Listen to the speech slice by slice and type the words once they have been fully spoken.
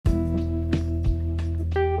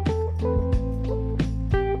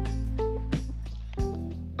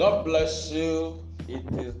God bless you. It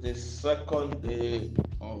is the second day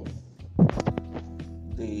of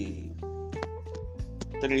the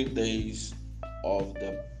 3 days of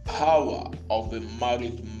the power of a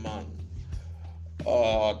married man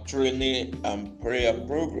training and prayer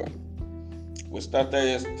program. We started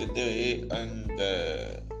yesterday, and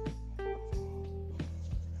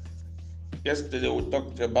yesterday we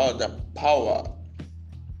talked about the power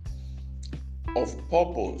of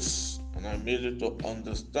purpose, and I made you to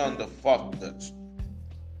understand the fact that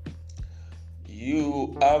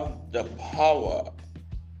you have the power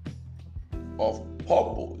of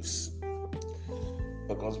purpose,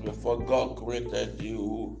 because before God created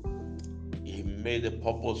you, He made a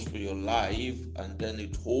purpose for your life, and then He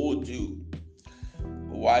told you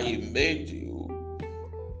why He made you,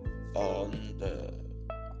 and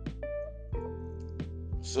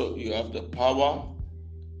so you have the power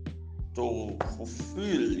to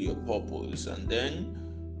fulfill your purpose, and then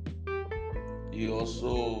you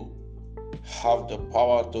also have the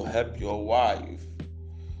power to help your wife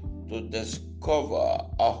to discover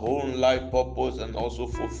her own life purpose and also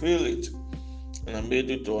fulfill it. And I made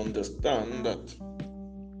you to understand that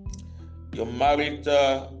your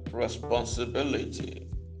marital responsibility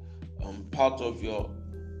and part of your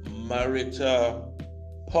marital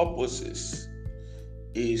purposes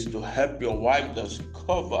is to help your wife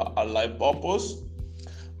discover her life purpose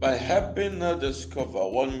by helping her discover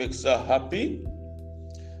what makes her happy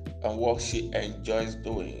and what she enjoys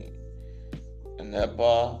doing, and help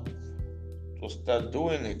her to start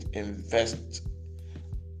doing it. Invest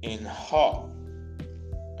in her.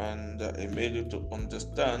 And I made you to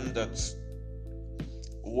understand that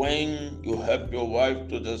when you help your wife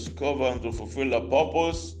to discover and to fulfill her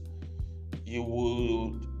purpose, you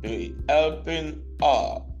will be helping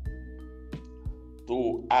her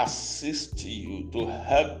to assist you, to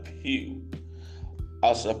help you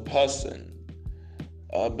as a person,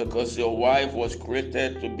 because your wife was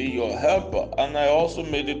created to be your helper. And I also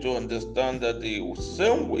made you to understand that the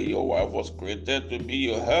same way your wife was created to be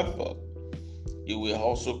your helper, you were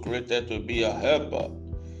also created to be a helper.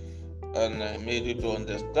 And I made you to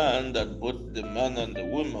understand that both the man and the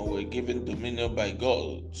woman were given dominion by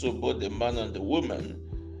God. So both the man and the woman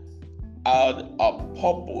had a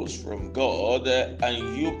purpose from God,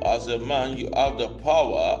 and you as a man, you have the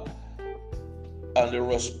power and the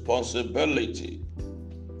responsibility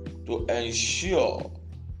to ensure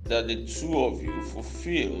that the two of you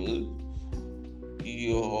fulfill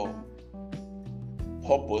your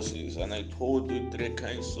purposes. And I told you three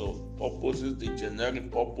kinds of purposes: the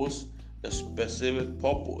generic purpose, the specific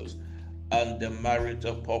purpose, and the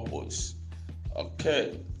marital purpose.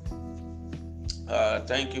 Okay.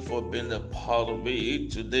 Thank you for being a part of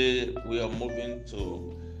it. Today we are moving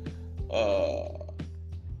to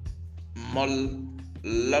more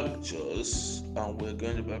lectures, and we're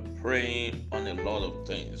going to be praying on a lot of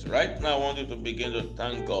things. Right now, I want you to begin to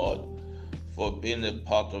thank God for being a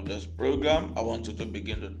part of this program. I want you to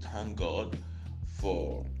begin to thank God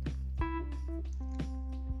for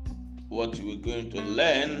what you are going to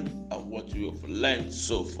learn and what you have learned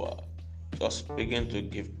so far. Just begin to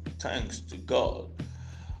give thanks to God,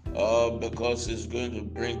 because it's going to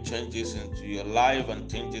bring changes into your life and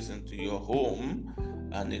changes into your home,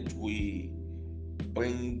 and it will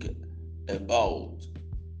bring about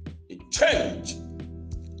a change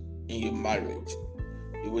in your marriage.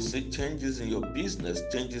 You will see changes in your business,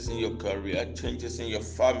 changes in your career, changes in your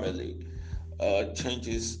family,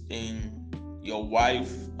 changes in your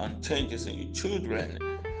wife, and changes in your children.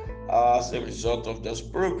 As a result of this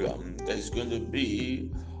program, there is going to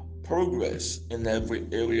be progress in every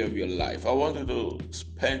area of your life. I want you to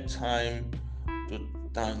spend time to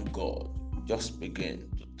thank God. Just begin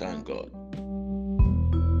to thank God.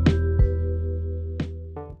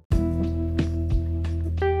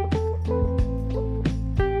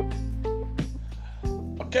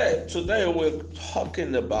 Okay, today we're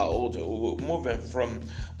talking about, we're moving from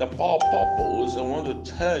the power purpose. I want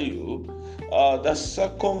to tell you the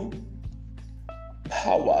second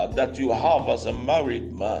power that you have as a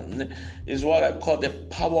married man is what I call the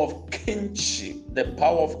power of kinship. The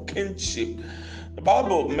power of kinship. The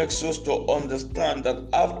Bible makes us to understand that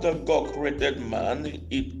after God created man,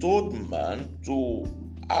 He told man to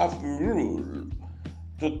have rule,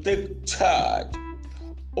 to take charge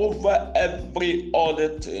over every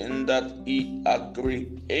other thing that He had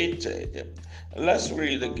created. Let's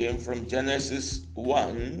read again from Genesis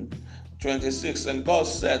 1:26. And God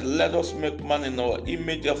said, "Let us make man in our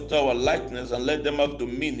image, after our likeness, and let them have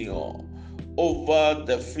dominion over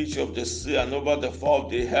the fish of the sea, and over the fowl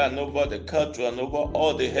of the air, and over the cattle, and over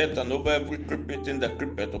all the earth, and over every creeping thing that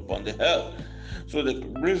creepeth upon the earth." So the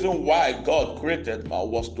reason why God created man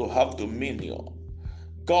was to have dominion.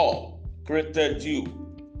 God created you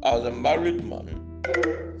as a married man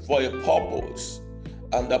for a purpose,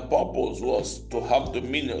 and the purpose was to have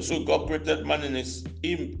dominion. So God created man in his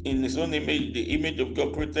own image. The image of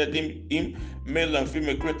God created him, male and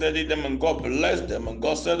female created them, and God blessed them. And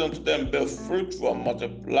God said unto them, be fruitful and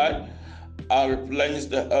multiply, and replenish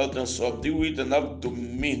the earth, and subdue it, and have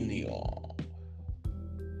dominion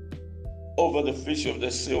over the fish of the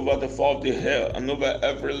sea, over the fowl of the air, and over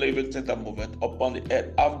every living thing that moveth upon the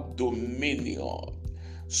earth. Have dominion.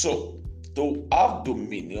 So, to have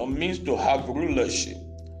dominion means to have rulership.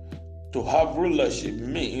 To have rulership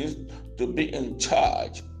means to be in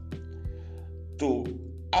charge. To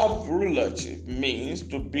have rulership means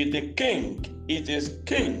to be the king. It is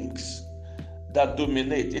kings that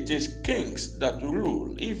dominate. It is kings that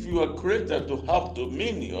rule. If you are created to have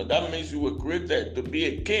dominion, that means you were created to be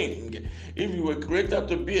a king. If you were created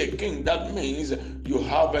to be a king, that means you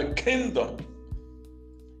have a kingdom.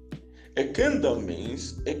 A kingdom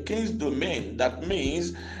means a king's domain. That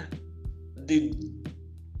means the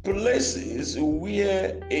places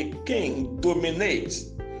where a king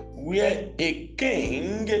dominates, where a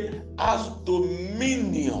king has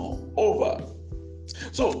dominion over.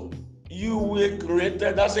 So, you were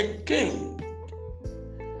created as a king.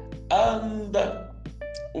 And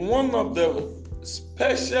one of the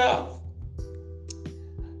special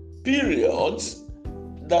periods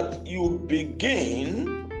that you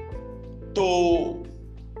begin to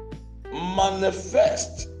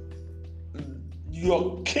manifest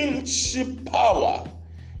your kingship power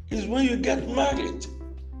is when you get married.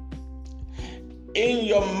 In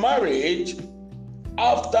your marriage,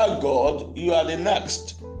 after God, you are the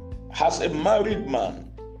next. As a married man,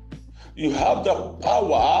 you have the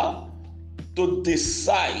power to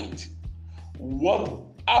decide what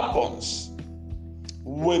happens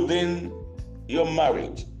within your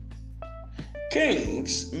marriage.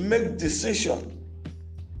 Kings make decisions.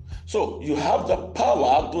 So you have the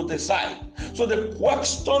power to decide. So the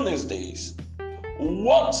question is this: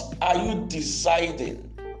 what are you deciding?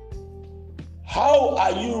 How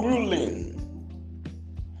are you ruling?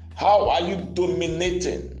 How are you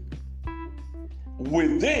dominating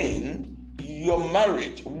within your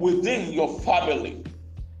marriage, within your family?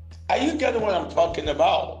 Are you getting what I'm talking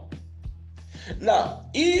about? Now,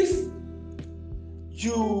 if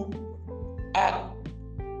you are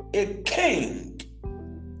a king,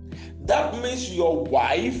 that means your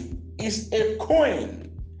wife is a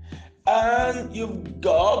queen, and you've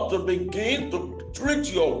got to begin to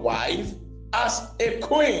treat your wife as a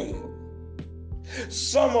queen.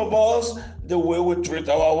 Some of us, the way we treat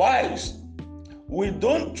our wives, we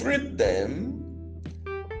don't treat them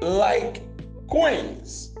like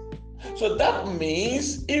queens. So that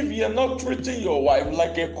means if you're not treating your wife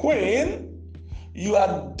like a queen, you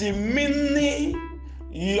are demeaning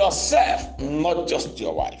yourself, not just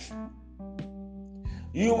your wife.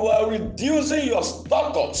 You are reducing your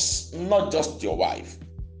status, not just your wife.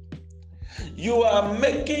 You are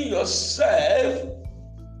making yourself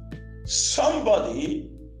somebody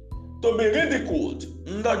to be ridiculed,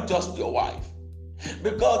 not just your wife.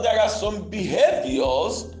 Because there are some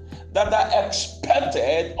behaviors that are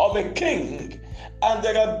expected of a king, and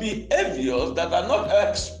there are behaviors that are not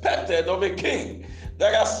expected of a king.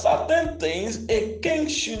 There are certain things a king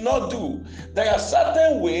should not do. There are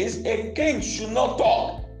certain ways a king should not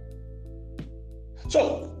talk.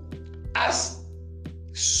 So, as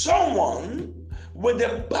someone with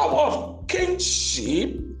the power of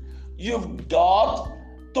kingship, you've got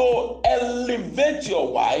to elevate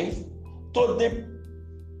your wife to the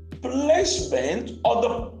placement or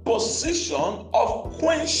the position of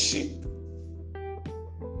queenship.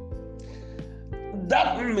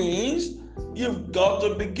 That means you've got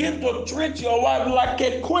to begin to treat your wife like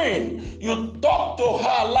a queen. You talk to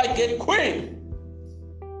her like a queen.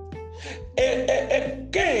 A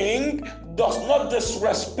king does not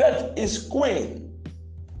disrespect his queen.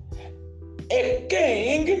 A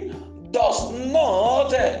king does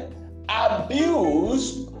not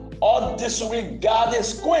abuse or disregard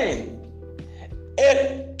his queen.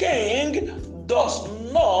 A king does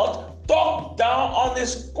not talk down on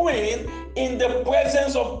his queen in the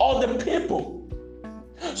presence of other people.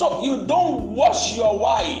 So you don't wash your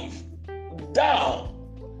wife down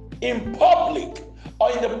in public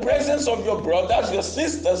or in the presence of your brothers, your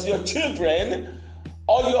sisters, your children,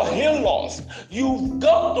 or your in-laws. You've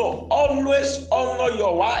got to always honor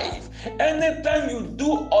your wife. Anytime you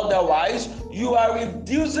do otherwise, you are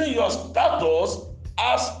reducing your status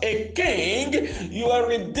as a king. You are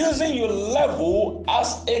reducing your level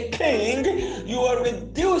as a king. You are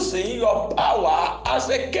reducing your power as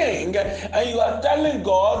a king. And you are telling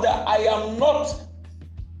God that I am not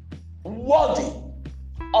worthy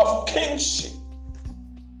of kingship.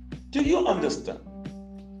 Do you understand?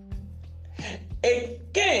 A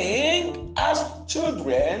king has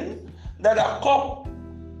children that are called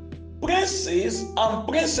princes and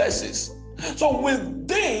princesses. So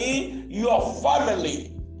within your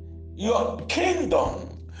family, your kingdom,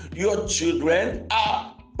 your children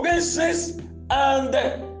are princes and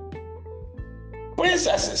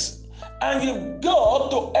princesses. And you've got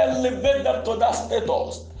to elevate them to that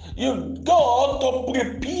status. You've got to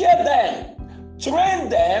prepare them, train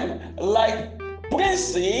them like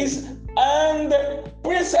princes and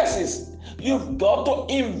princesses. You've got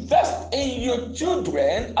to invest in your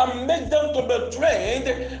children and make them to be trained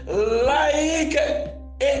like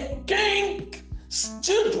a king's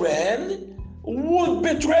children would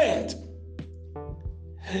be trained.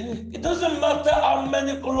 It doesn't matter how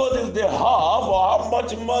many clothes they have or how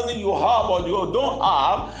much money you have or you don't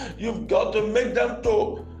have. You've got to make them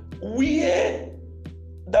to wear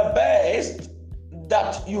the best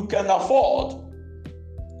that you can afford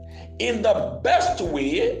in the best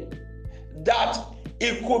way that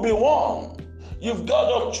it could be worn. You've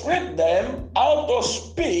got to treat them how to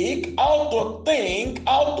speak, how to think,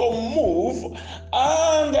 how to move,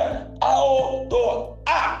 and how to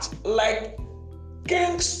act like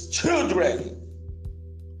king's children.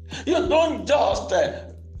 You don't just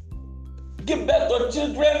give birth to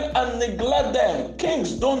children and neglect them.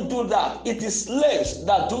 Kings don't do that. It is slaves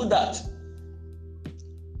that do that.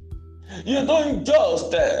 You don't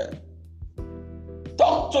just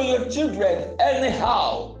talk to your children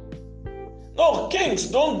anyhow. No, kings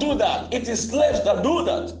don't do that. It is slaves that do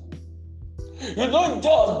that. You don't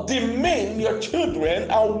just demean your children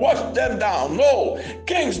and wash them down. No,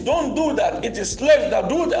 kings don't do that. It is slaves that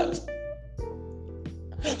do that.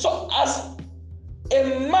 So as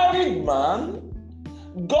a married man,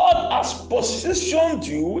 God has positioned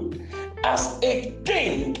you as a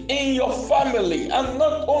king in your family, and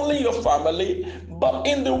not only your family, but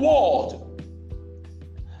in the world.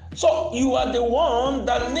 So you are the one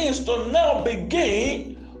that needs to now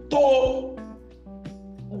begin to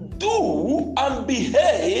do and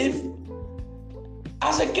behave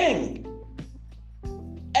as a king.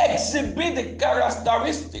 Exhibit the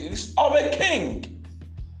characteristics of a king.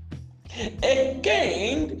 A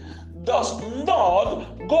king does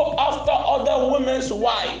not go after other women's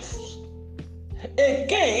wives. A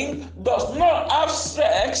king does not have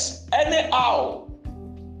sex anyhow.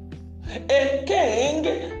 A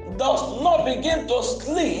king does not begin to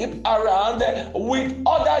sleep around with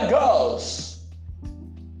other girls.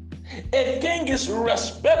 A king is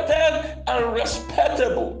respected and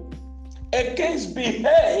respectable. A king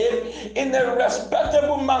behave in a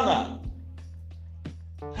respectable manner.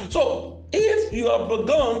 So if you have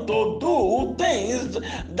begun to do things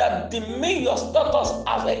that demean your status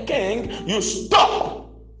as a king, you stop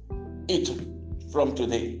it from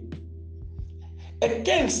today. A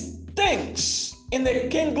king thinks in a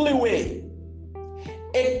kingly way.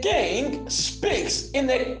 A king speaks in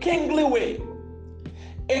a kingly way.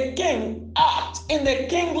 A king acts in a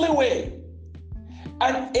kingly way.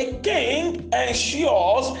 And a king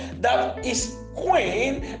ensures that his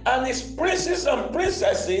queen and his princes and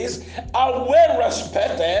princesses are well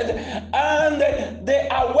respected, and they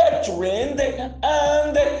are well trained,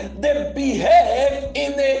 and they behave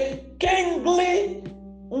in a kingly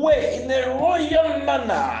way, in a royal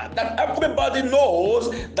manner, that everybody knows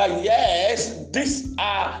that yes, these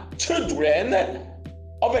are children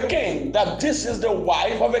of a king, that this is the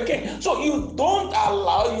wife of a king. So you don't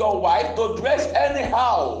allow your wife to dress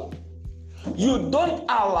anyhow. You don't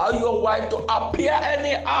allow your wife to appear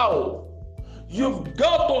anyhow. You've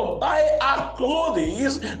got to buy her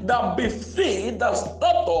clothes that befit the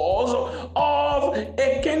status of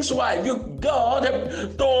a king's wife. You've got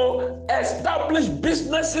to establish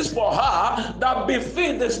businesses for her that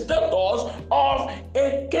befit the status of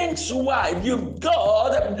a king's wife. You've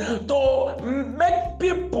got to make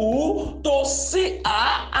people to see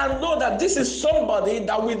her and know that this is somebody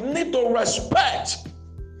that we need to respect.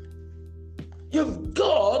 You've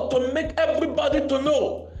got to make everybody to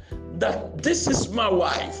know that this is my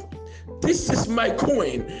wife, this is my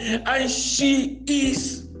queen, and she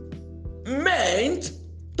is meant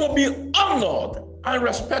to be honored and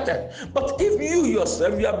respected. But if you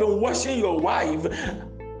yourself, you have been washing your wife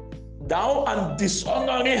down and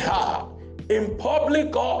dishonoring her in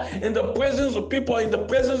public or in the presence of people, in the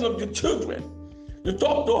presence of your children, you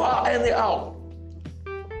talk to her anyhow,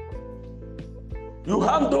 You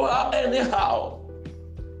handle her anyhow.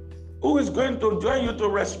 Who is going to join you to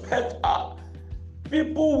respect her?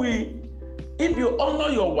 People will, if you honor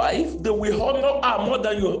your wife, they will honor her more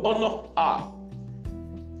than you honor her.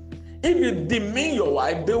 If you demean your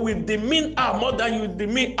wife, they will demean her more than you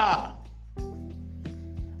demean her.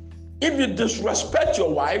 If you disrespect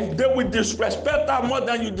your wife, they will disrespect her more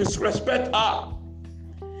than you disrespect her.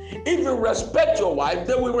 If you respect your wife,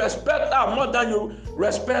 they will respect her more than you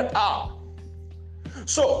respect her.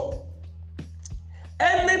 So,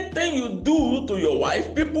 anything you do to your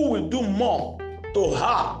wife, people will do more to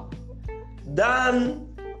her than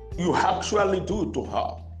you actually do to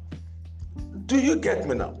her. Do you get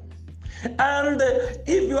me now? And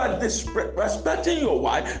if you are disrespecting your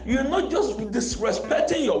wife, you're not just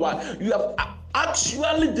disrespecting your wife, you have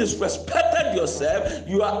actually disrespected yourself.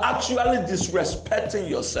 You are actually disrespecting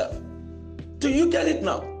yourself. Do you get it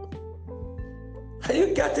now? Are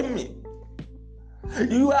you getting me?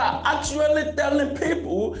 You are actually telling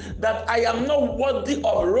people that I am not worthy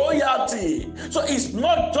of royalty. So it's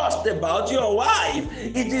not just about your wife.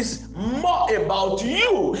 It is more about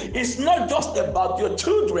you. It's not just about your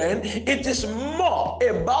children. It is more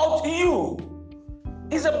about you.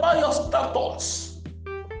 It's about your status.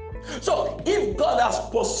 So if God has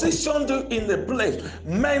positioned you in a place,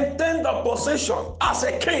 maintain the position as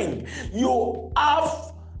a king. You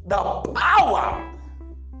have the power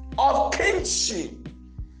of kingship.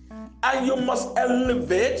 And you must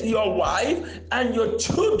elevate your wife and your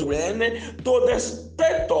children to the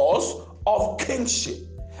status of kingship.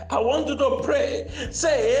 I want you to pray.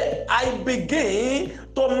 Say, I begin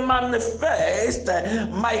to manifest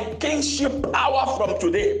my kingship power from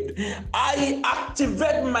today. I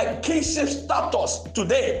activate my kingship status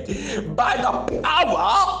today by the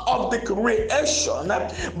power of the creation,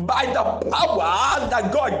 by the power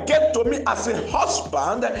that God gave to me as a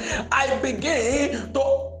husband. I begin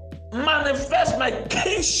to manifest my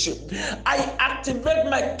kingship. I activate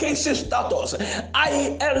my kingship status.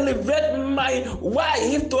 I elevate my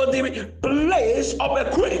wife to the place of a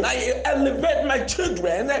queen. I elevate my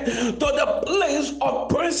children to the place of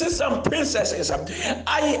princes and princesses.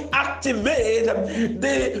 I activate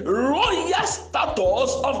the royal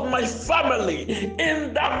status of my family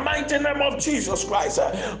in the mighty name of Jesus Christ.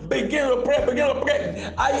 Begin to pray, begin to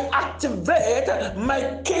pray. I activate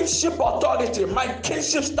my kingship authority, my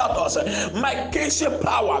kingship status, my kingship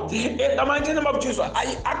power in the mighty name of Jesus.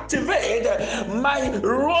 I activate my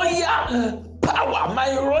royal power,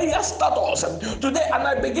 my royal status today, and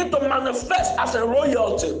I begin to manifest as a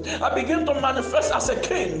royalty. I begin to manifest as a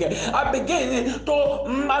king. I begin to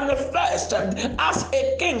manifest as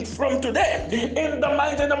a king from today in the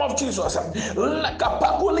mighty name of Jesus. Like a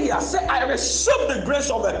paculia, say, I receive the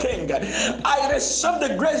grace of a king. I receive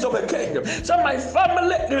the grace of a king. So my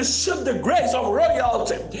family receive the grace of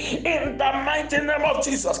royalty in the mighty name of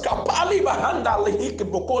Jesus. Kapali bahanda lihiki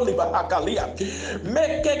bokoli bahakalia.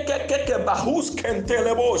 Mekekekeke bahu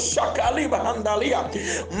Kentelebo Shakali Bahandalia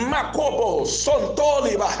Makobo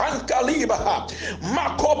Sontoli Bahankali Baha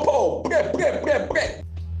Makopo pre.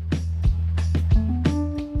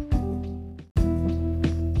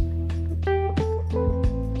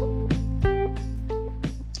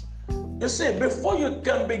 You see, before you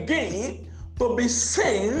can begin to be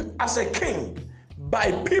seen as a king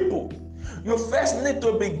by people, you first need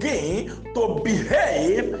to begin to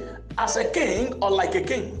behave as a king or like a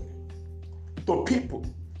king to people.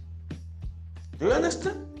 Do you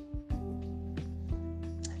understand?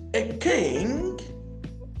 A king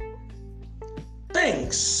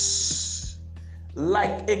thinks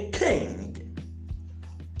like a king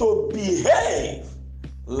to behave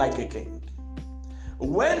like a king.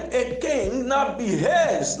 When a king now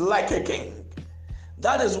behaves like a king,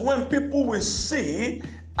 that is when people will see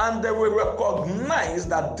and they will recognize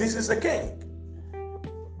that this is a king.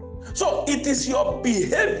 So it is your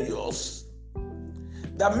behaviors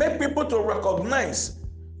that make people to recognize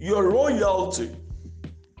your royalty.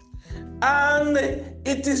 And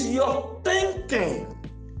it is your thinking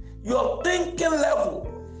level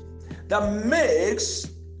that makes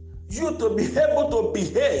you to be able to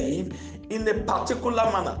behave in a particular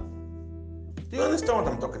manner. Do you understand what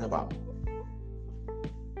I'm talking about?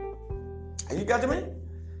 Are you getting me?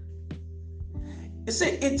 You see,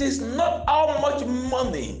 it is not how much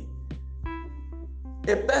money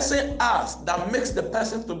a person has that makes the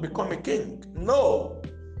person to become a king. No.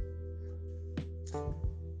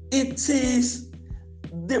 It is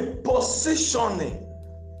the positioning.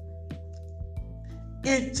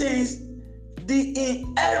 It is the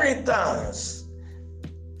inheritance.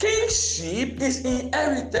 Kingship is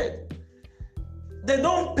inherited. They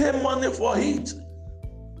don't pay money for it.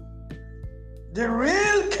 The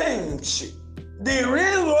real kingship, the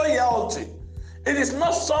real royalty, it is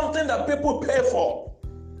not something that people pay for.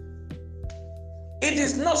 It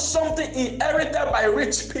is not something inherited by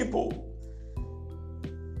rich people.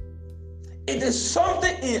 It is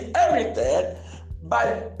something inherited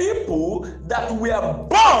by people that were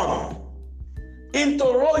born into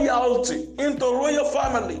royalty, into royal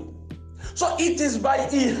family. So it is by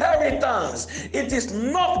inheritance. It is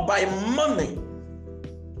not by money.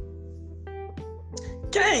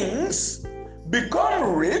 Kings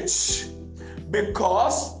become rich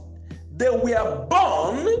because they were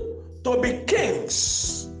born to be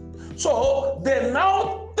kings. So they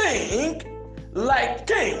now think like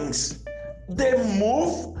kings. They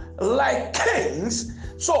move like kings.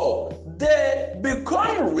 So they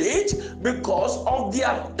become rich because of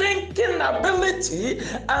their thinking ability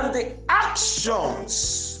and the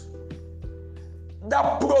actions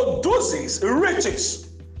that produces riches.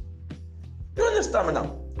 You understand me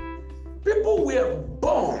now? People were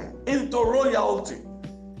born into royalty.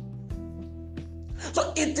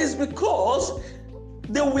 So it is because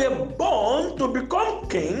they were born to become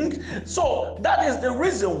king. So that is the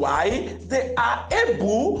reason why they are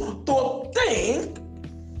able to think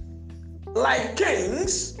like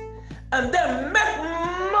kings and then make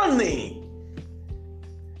money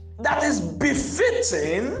that is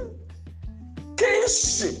befitting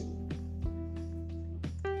kingship.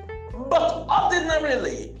 But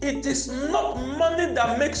ordinarily, it is not money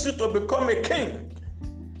that makes you to become a king.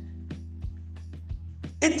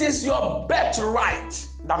 It is your birthright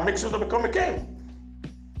that makes you to become a king.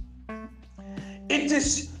 It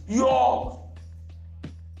is your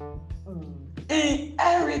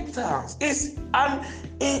inheritance. It's an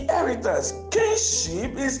inheritance.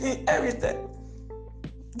 Kingship is inherited.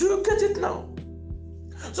 Do you get it now?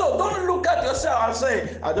 So don't look at yourself and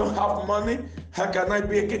say, I don't have money. How can I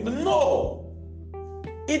be a king? No.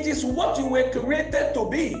 It is what you were created to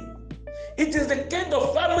be. It is the kind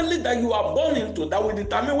of family that you are born into that will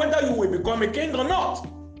determine whether you will become a king or not.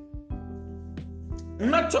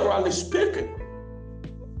 Naturally speaking.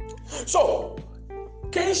 So,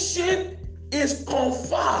 kingship is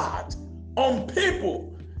conferred on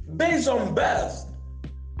people based on birth.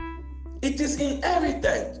 It is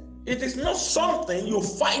inherited. It is not something you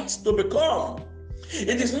fight to become.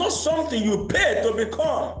 It is not something you pay to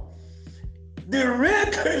become. The real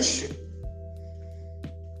kingship,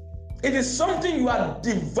 it is something you are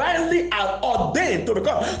divinely ordained to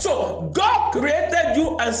become. So God created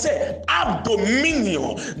you and said, have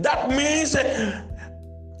dominion. That means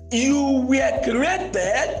you were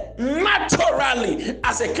created naturally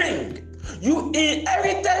as a king. You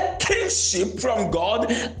inherited kingship from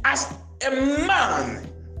God as a man.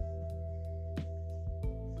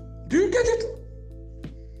 Do you get it?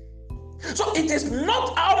 So it is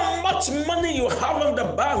not how much money you have on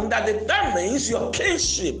the bank that determines your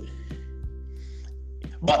kingship,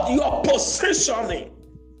 but your positioning,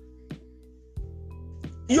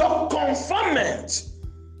 your confinement,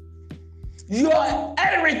 your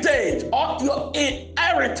heritage or your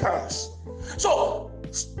inheritance. So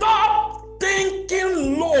stop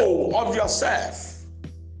thinking low of yourself.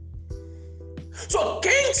 So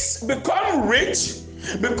kings become rich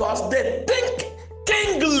because they think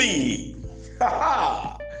kingly.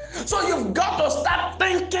 So you've got to start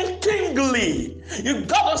thinking kingly. You've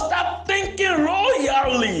got to start thinking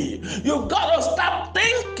royally. You've got to start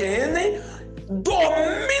thinking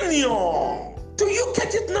dominion. Do you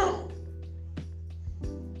get it now?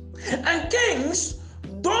 And kings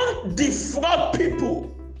don't defraud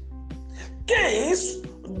people. Kings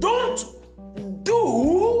don't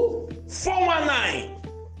do 419.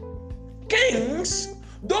 Kings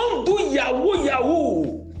don't do yahoo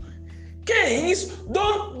yahoo. Kings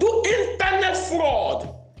don't do internet fraud.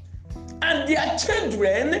 And their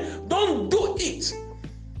children don't do it.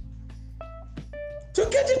 To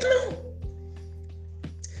get it now?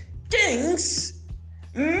 Kings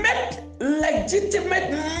make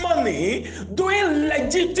legitimate money doing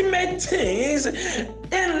legitimate things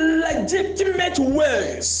in legitimate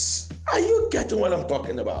ways. Are you getting what I'm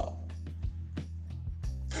talking about?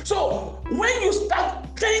 So when you start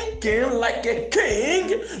thinking like a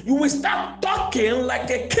king, you will start talking like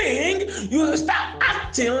a king, you will start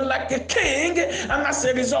acting like a king, and as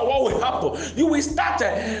a result, what will happen? You will start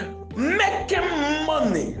making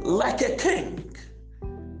money like a king.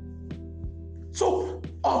 So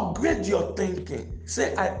upgrade your thinking.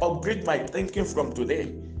 Say, I upgrade my thinking from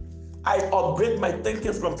today. I upgrade my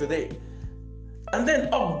thinking from today. And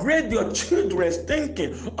then upgrade your children's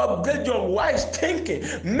thinking, upgrade your wife's thinking,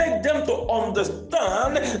 make them to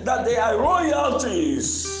understand that they are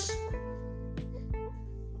royalties.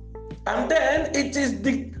 And then it is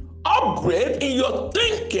the upgrade in your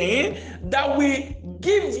thinking that will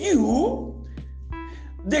give you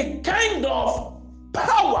the kind of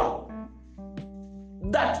power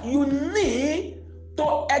that you need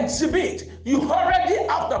to exhibit. You already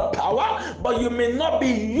have the power, but you may not be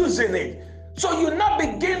using it. So you now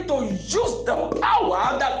begin to use the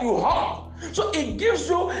power that you have. So it gives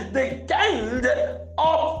you the kind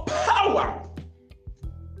of power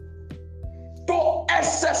to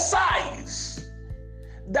exercise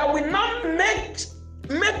that will not make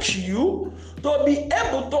you to be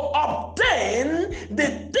able to obtain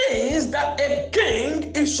the things that a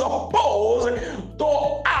king is supposed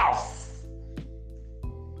to have.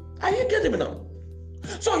 Are you getting me now?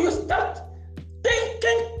 So you start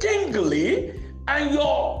thinking kingly, and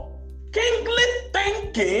your kingly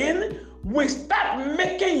thinking will start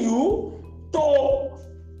making you to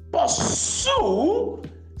pursue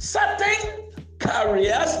certain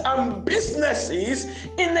careers and businesses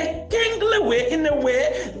in a kingly way, in a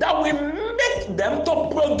way that will make them to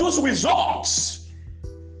produce results.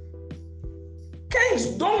 Kings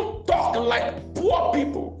don't talk like poor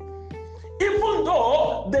people. Even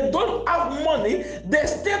though they don't have money, they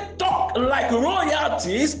still talk like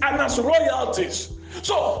royalties and as royalties.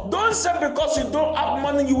 So don't say because you don't have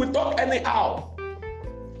money, you will talk anyhow.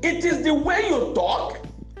 It is the way you talk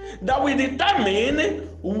that will determine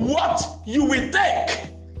what you will take.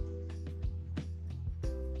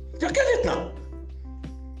 You get it now?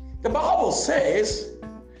 The Bible says,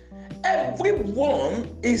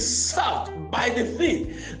 everyone is served by the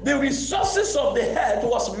feet. The resources of the head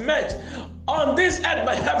was met on this earth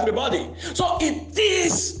by everybody. So it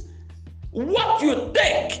is what you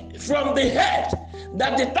take from the head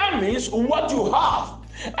that determines what you have.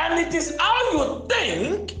 And it is how you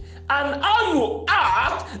think and how you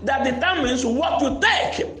act that determines what you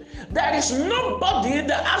take. There is nobody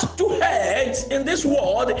that has two heads in this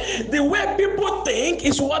world. The way people think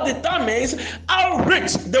is what determines how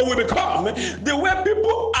rich they will become. The way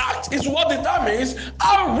people act is what determines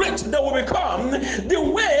how rich they will become. The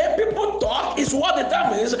way people talk is what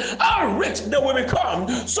determines how rich they will become.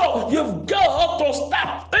 So you've got to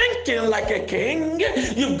start thinking like a king.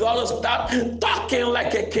 You've got to start talking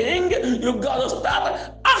like a king. You've got to start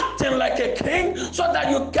acting like a king so that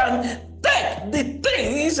you can take the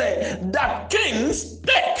things that kings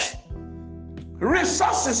take.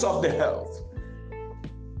 Resources of the health.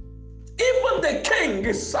 Even the king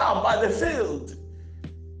is served by the field.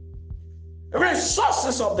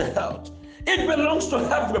 Resources of the health. It belongs to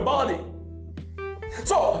everybody.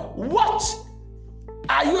 So what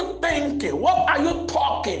are you thinking? What are you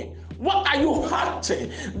talking? What are you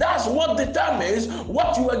acting? That's what determines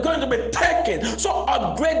what you are going to be taking. So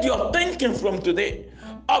upgrade your thinking from today.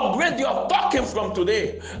 Upgrade your talking from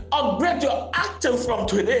today. Upgrade your acting from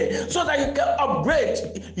today so that you can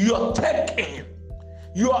upgrade your taking.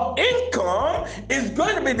 Your income is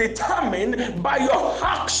going to be determined by your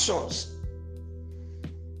actions.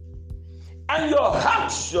 And your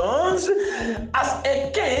actions as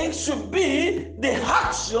a king should be the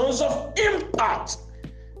actions of impact,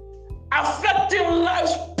 affecting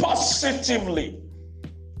lives positively.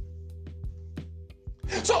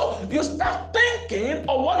 So you start thinking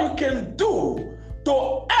of what you can do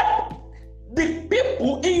to help the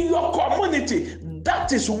people in your community.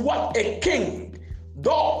 That is what a king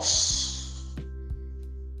does.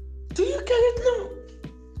 Do you get it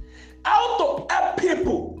now? How to help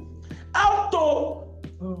people, how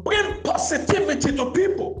to bring positivity to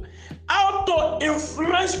people, how to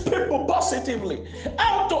influence people positively,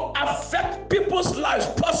 how to affect people's lives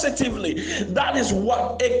positively. That is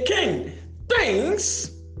what a king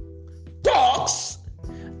thinks, talks,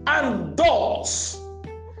 and does.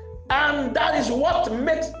 And that is what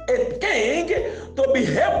makes a king to be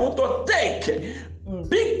able to take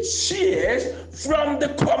big shares from the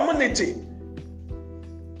community.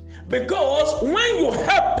 Because when you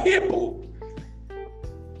help people,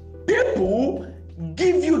 people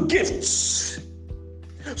give you gifts.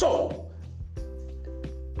 So,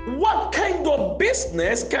 what kind of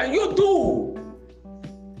business can you do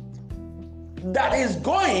that is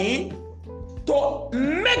going to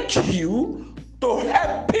make you to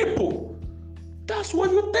help people? That's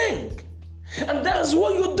what you think. And that's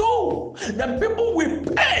what you do. Then people will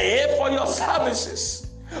pay for your services.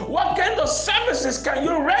 What kind of services can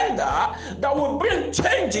you render that will bring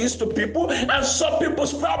changes to people and solve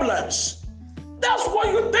people's problems? That's what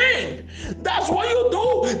you think. That's what you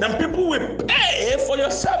do. Then people will pay for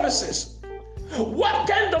your services. What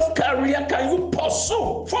kind of career can you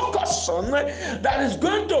pursue? Focus on that is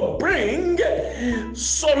going to bring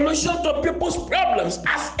solution to people's problems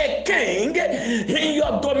as a king in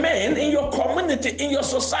your domain, in your community, in your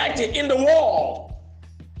society, in the world.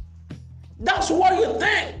 That's what you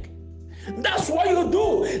think. That's what you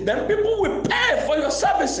do. Then people will pay for your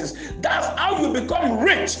services. That's how you become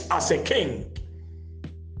rich as a king.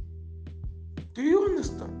 Do you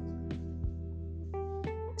understand?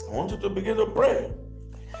 I want you to begin to pray.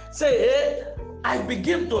 Say, hey, I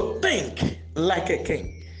begin to think like a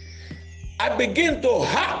king. I begin to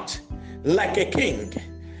act like a king.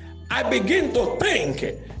 I begin to think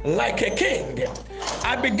like a king.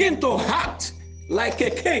 I begin to act like a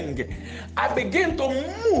king. I begin to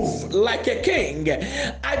move like a king.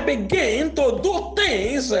 I begin to do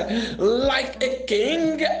things like a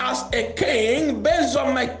king, as a king, based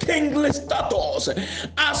on my kingly status.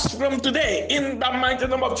 As from today, in the mighty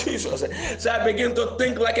name of Jesus. So I begin to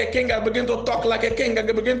think like a king. I begin to talk like a king. I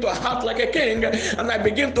begin to act like a king. And I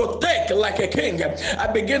begin to take like a king. I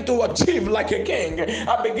begin to achieve like a king.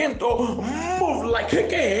 I begin to move like a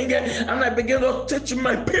king. And I begin to teach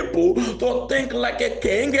my people to think like a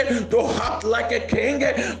king, to act like a king,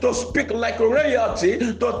 to speak like royalty,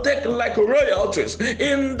 to take like royalties.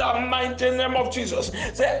 In the mighty name of Jesus.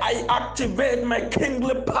 Say, I activate my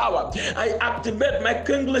kingly power. I activate my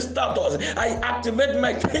kingly status. I activate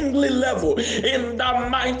my kingly level. In the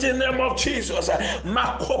mighty name of Jesus.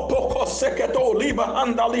 Makopoko seketo liba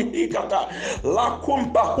handali hikata. La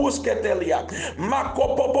kumpa husketelia.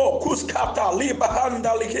 Makopopo kuskata liba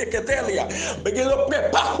handali hiketelia. Begin to pray.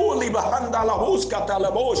 Pahu liba handala huskata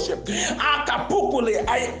leboshe. Akapukuli.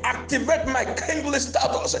 I activate my kingly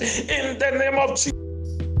status in the name of Jesus.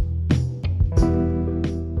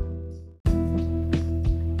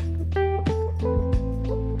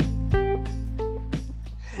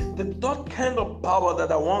 The third kind of power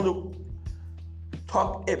that I want to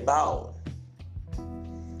talk about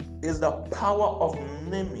is the power of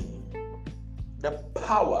naming. The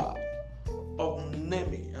power of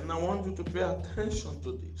naming. And I want you to pay attention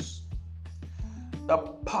to this. The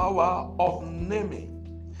power of naming.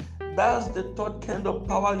 That's the third kind of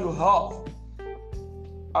power you have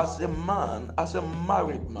as a man, as a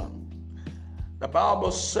married man. The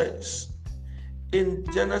Bible says in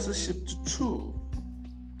Genesis chapter 2,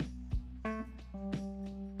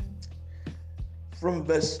 from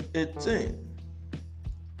verse 18.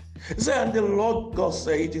 It says, and the Lord God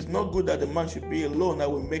said, it is not good that the man should be alone. I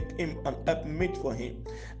will make him an helpmeet for him.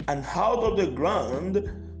 And out of the ground,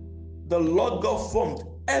 the Lord God formed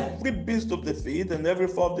every beast of the field and every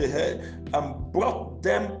fowl of the air, and brought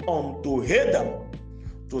them unto Adam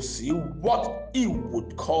to see what he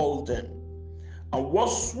would call them. And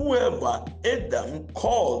whatsoever Adam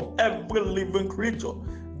called every living creature,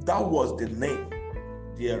 that was the name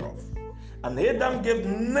thereof. And Adam gave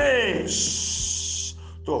names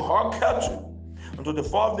to all cattle, and to the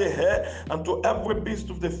fowl of the air, and to every beast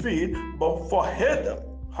of the field, but for Adam,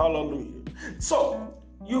 hallelujah. So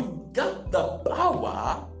you've got the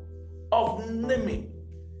power of naming.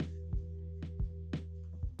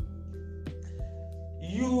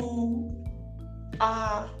 You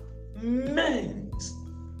are meant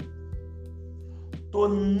to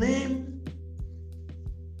name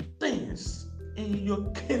things in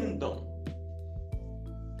your kingdom.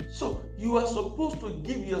 So you are supposed to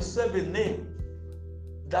give yourself a name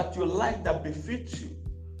that you like, that befits you.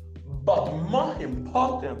 But more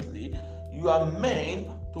importantly, you are meant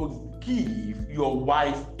to give your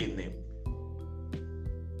wife a name.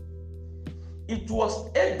 It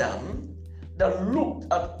was Adam that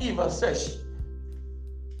looked at Eve and said,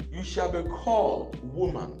 you shall be called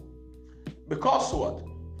woman. Because what?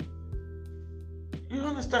 You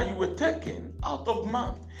understand? You were taken out of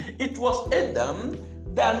man. It was Adam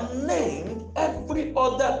that named every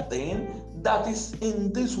other thing that is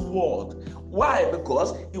in this world. Why?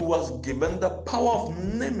 Because he was given the power of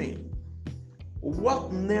naming.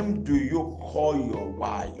 What name do you call your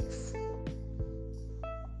wife?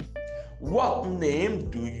 What name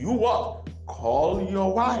do you what? Call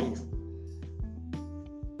your wife?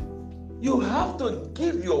 You have to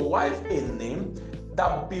give your wife a name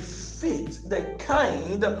that befits the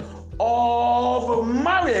kind of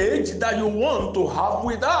marriage that you want to have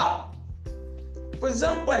with her. For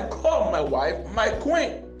example, I call my wife my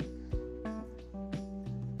queen.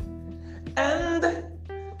 And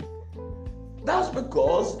that's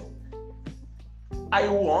because I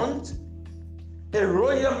want a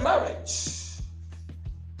royal marriage.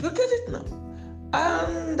 You get it now?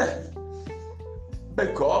 And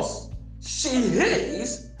because she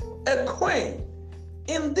is a queen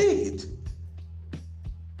indeed.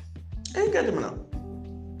 Are you getting me now?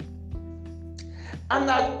 And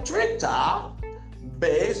I treat her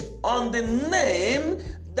based on the name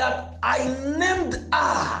that I named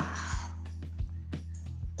her.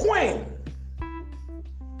 Queen.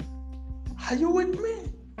 Are you with me?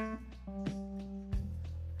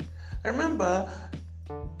 I remember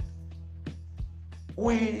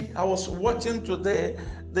I was watching today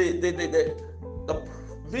the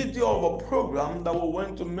video of a program that we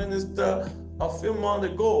went to minister a few months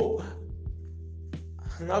ago.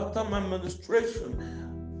 And after my ministration,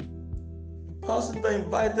 the person that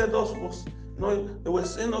invited us was, they were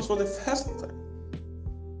seeing us for the first time.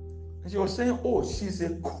 And she was saying, oh, she's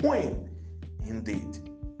a queen indeed.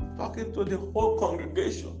 Talking to the whole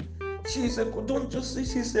congregation. Don't you see,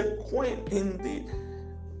 she's a queen indeed.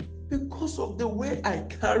 Because of the way I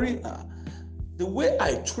carry her, the way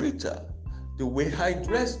I treat her, the way I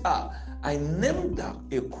dress her. I named her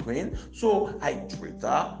a queen, so I treat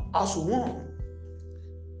her as one.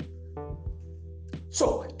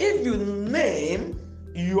 So if you name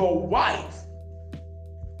your wife,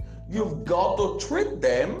 you've got to treat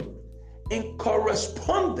them in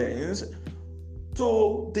correspondence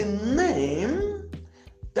to the name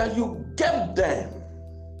that you gave them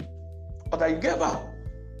or that you gave her.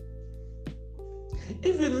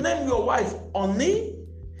 If you name your wife Honey,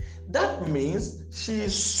 that means she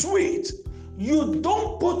is sweet. You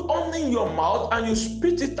don't put honey in your mouth and you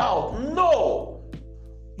spit it out. No.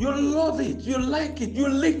 You love it, you like it, you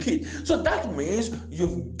lick it. So that means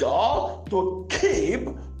you've got to keep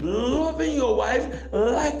loving your wife,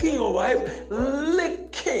 liking your wife,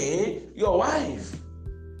 licking your wife.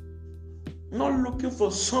 Not looking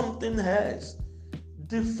for something else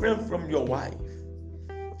different from your wife.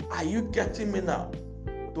 Are you getting me now?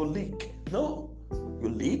 To lick? No. You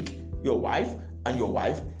lick your wife and your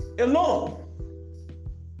wife alone.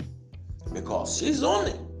 Because she's on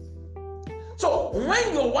it. So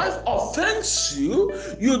when your wife offends you,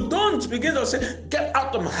 you don't begin to say, get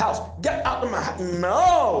out of my house, get out of my house.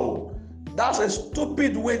 No. That's a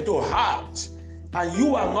stupid way to hurt. And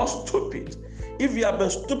you are not stupid. If you have been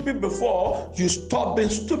stupid before, you stop being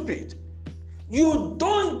stupid. You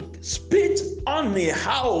don't spit honey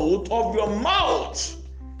out of your mouth.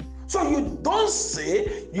 So you don't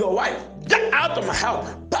say, your wife, get out of my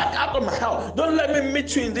house, back out of my house. Don't let me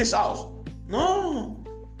meet you in this house. No.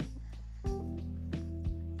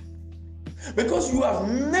 Because you have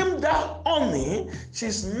named that honey,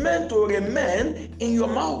 she's meant to remain in your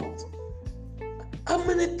mouth. How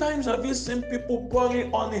many times have you seen people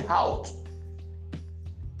pouring honey out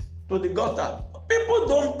to the gutter? People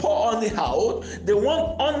don't pour honey out. They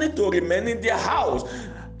want honey to remain in their house.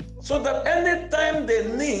 So that anytime they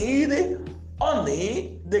need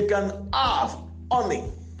honey, they can have honey.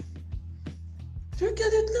 Do you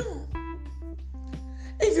get it now?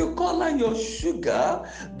 If you call her your sugar,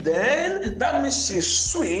 then that means she's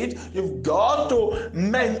sweet. You've got to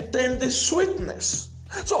maintain the sweetness.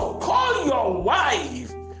 So call your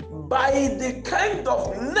wife by the kind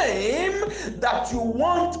of name that you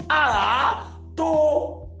want her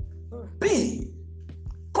to be.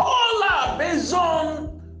 Call her based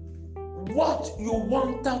on what you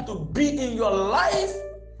want her to be in your life,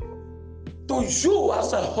 to you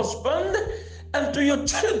as a husband, and to your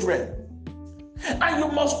children. And you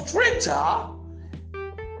must treat her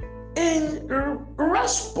in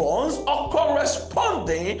response or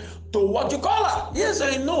corresponding to what you call her. Yes,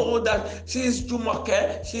 I know that she is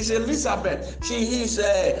Jumoke, she is Elizabeth, she is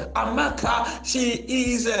Amaka, she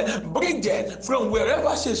is Bridget, from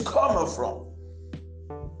wherever she's coming from.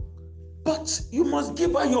 But you must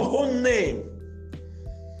give her your own name.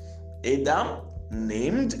 Adam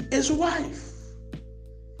named his wife.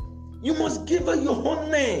 You must give her your own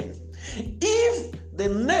name. If the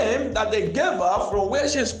name that they gave her from where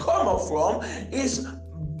she's coming from is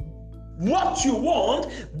what you want,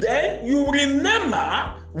 then you rename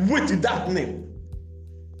her with that name.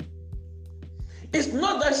 It's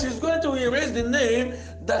not that she's going to erase the name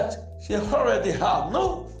that she already had.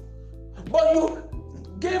 No. But you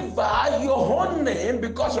give her your own name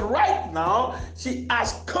because right now she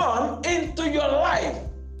has come into your life.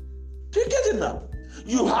 Do you get it now?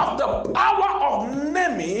 You have the power of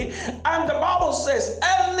naming, and the Bible says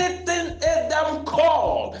anything Adam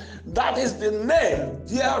called, that is the name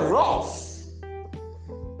thereof.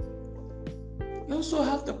 You also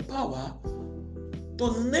have the power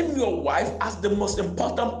to name your wife as the most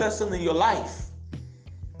important person in your life,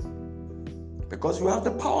 because you have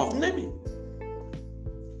the power of naming.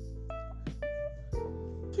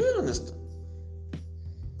 Do you understand?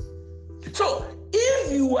 So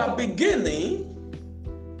if you are beginning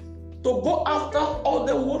to go after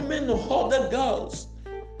other women or other girls,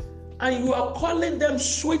 and you are calling them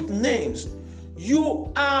sweet names,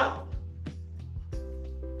 you are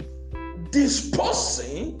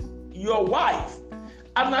disposing your wife,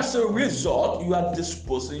 and as a result, you are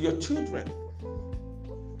disposing your children.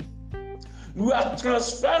 You are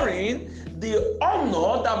transferring the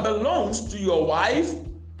honor that belongs to your wife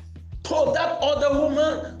to that other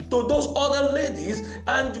woman, to those other ladies,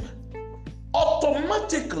 and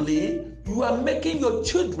automatically you are making your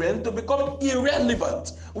children to become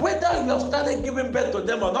irrelevant, whether you have started giving birth to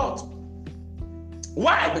them or not.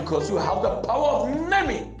 Why? Because you have the power of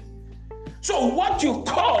naming. So what you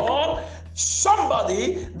call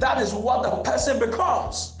somebody, that is what the person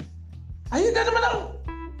becomes. Are you getting me now?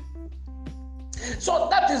 So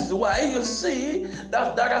that is why you see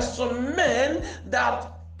that there are some men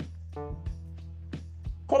that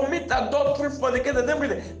commit adultery, fornicate, and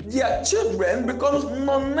everything. Their children becomes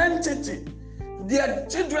non-entity. Their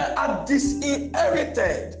children are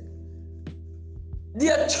disinherited.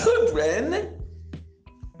 Their children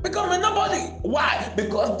become a nobody. Why?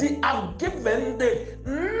 Because they are given the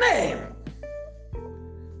name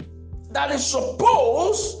that is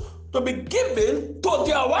supposed to be given to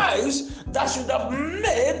their wives, that should have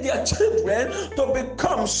made their children to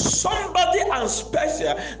become somebody and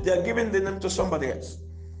special. They are giving the name to somebody else,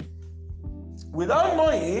 without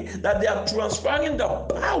knowing that they are transferring the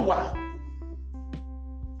power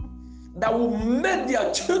that will make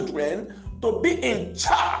their children to be in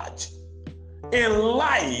charge in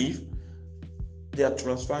life. They are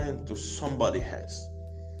transferring to somebody else.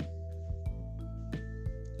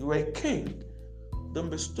 You are a king. Don't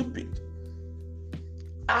be stupid.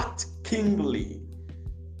 Act kingly.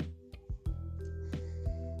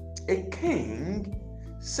 A king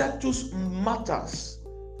settles matters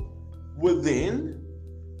within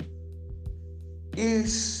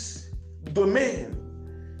his domain.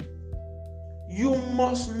 You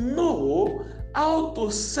must know how to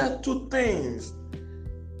settle things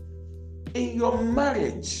in your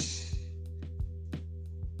marriage.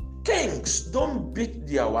 Kings don't beat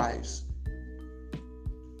their wives.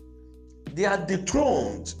 They are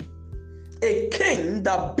dethroned. A king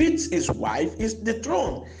that beats his wife is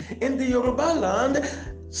dethroned. In the Yoruba land,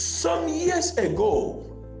 some years ago,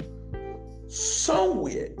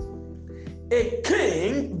 somewhere, a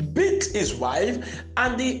king beat his wife,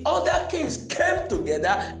 and the other kings came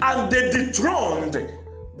together and they dethroned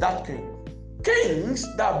that king. Kings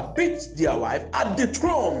that beat their wife are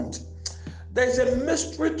dethroned. There's a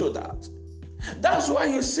mystery to that. That's why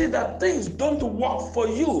you see that things don't work for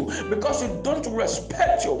you, because you don't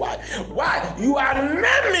respect your wife. Why? You are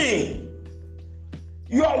naming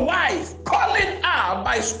your wife, calling her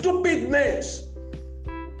by stupid names.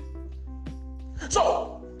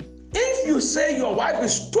 So, if you say your wife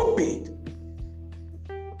is stupid,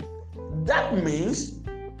 that means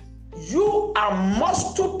you are more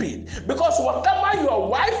stupid, because whatever your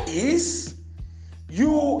wife is,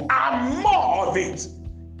 you are more of it.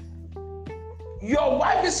 Your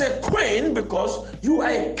wife is a queen because you are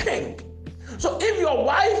a king. So if your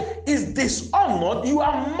wife is dishonored, you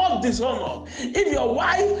are more dishonored. If your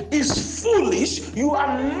wife is foolish, you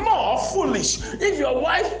are more foolish. If your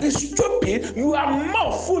wife is stupid, you are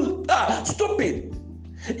more stupid.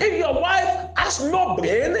 If your wife has no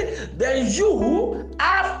brain, then you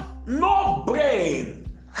have no brain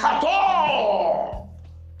at all.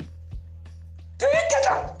 Do you get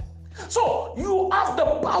that? So you have the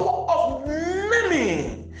power of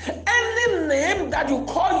naming. Any name that you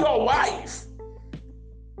call your wife,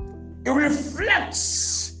 it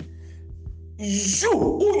reflects you,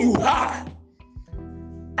 who you are,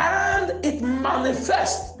 and it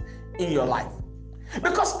manifests in your life.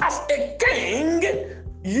 Because as a king,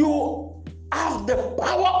 you have the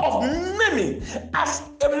power of naming. As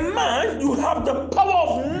a man, you have the power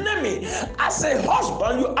of naming. As a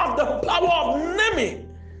husband, you have the power of naming.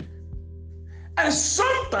 And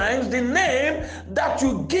sometimes the name that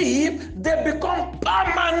you give, they become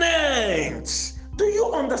permanent. Do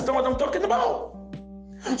you understand what I'm talking about?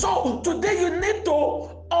 So today you need to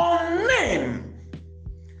unname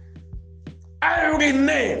and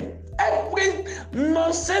rename every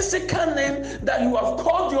nonsensical name that you have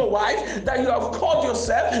called your wife, that you have called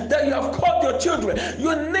yourself, that you have called your children.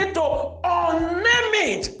 You need to unname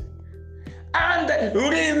it and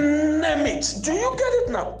rename it. Do you get it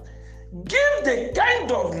now? Give the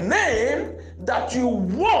kind of name that you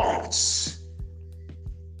want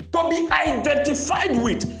to be identified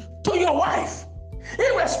with to your wife,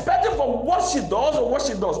 irrespective of what she does or what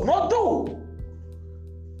she does not do.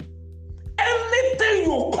 Anything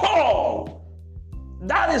you call,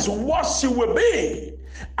 that is what she will be,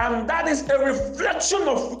 and that is a reflection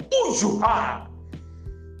of who you are.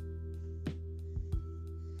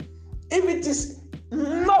 If it is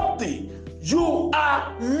nothing, you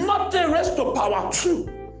are not a raised to power 2.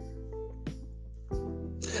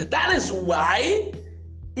 That is why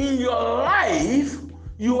in your life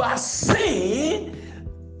you are seeing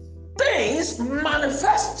things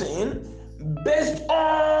manifesting based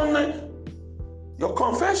on your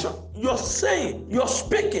confession, your saying, your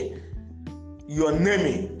speaking, your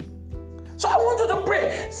naming. So I want you to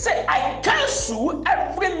pray. Say, I cancel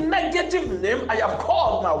every negative name I have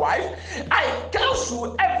called my wife. I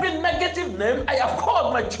cancel every negative name I have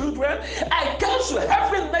called my children. I cancel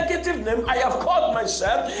every negative name I have called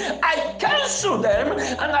myself. I cancel them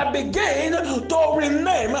and I begin to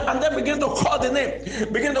rename and then begin to call the name.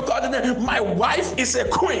 Begin to call the name. My wife is a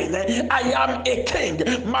queen. I am a king.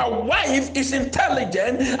 My wife is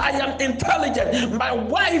intelligent. I am intelligent. My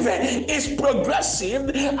wife is progressive.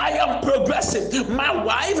 I am progressive. My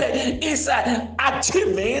wife is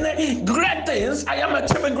achieving great things. I am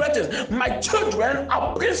achieving great things. My children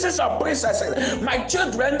are princes or princesses. My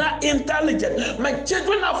children are intelligent. My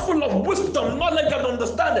children are full of wisdom, knowledge, and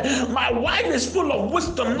understanding. My wife is full of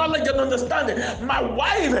wisdom, knowledge, and understanding. My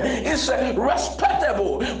wife is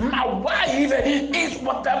respectable. My wife is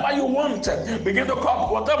whatever you want. Begin to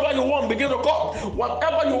call. Whatever you want, begin to call.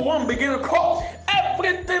 Whatever you want, begin to call.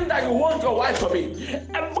 Everything that you want your wife to be,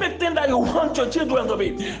 everything that you want your children to be,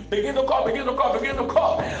 begin to call, begin to call, begin to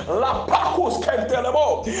call. La Pacus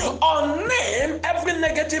Cantelabo. Name every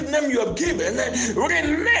negative name you have given,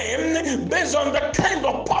 rename based on the kind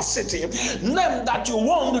of positive name that you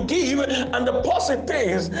want to give and the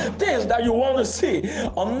positive things that you want to see.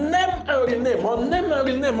 On name and rename, on name and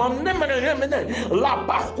rename, on name and rename. La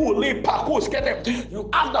Pacus, Le Pacus. You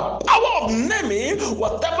have the power of naming.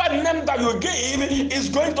 Whatever name that you give is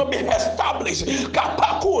going to be established.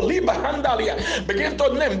 Begin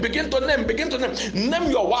to name, begin to name, begin to name. Name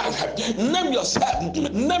your wife, name yourself,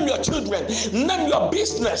 name your children, name your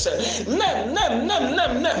business. Name.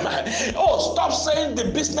 Oh, stop saying the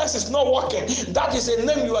business is not working. That is a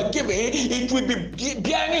name you are giving. It will be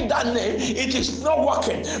bearing that name. It is not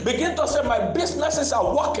working. Begin to say, my businesses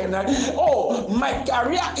are working. Oh, my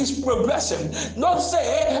career is progressing. Don't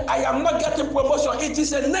say, I am not getting promotion. It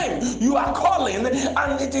is a name you are calling,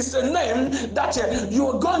 and it is a name that you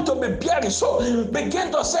are going to be bearing. So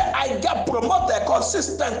begin to say, I get promoted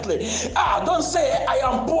consistently. Don't say I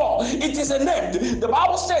am poor. It is a name. The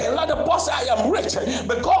Bible says, let the poor say I am rich,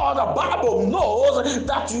 because the Bible knows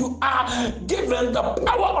that you are given the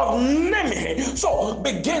power of naming. So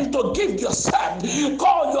begin to give yourself,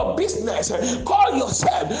 call your business, call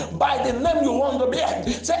yourself by the name you want to be.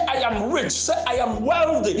 Say, I am rich. Say, I am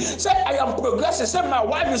wealthy. Say, I am progressive. Say, my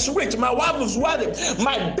wife is rich. My wife is wealthy.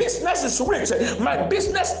 My business is rich. My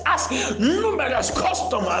business has numerous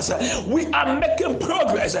customers. We are making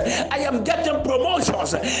progress. I am getting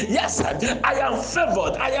promotions. Yes, I am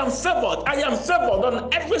favored. I am favored. I am favored on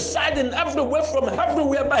every side, in every way, from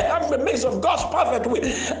everywhere, by every means of God's perfect will.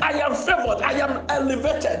 I am favored. I am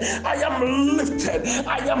elevated. I am lifted.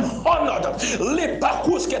 I am honored.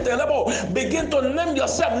 Begin to name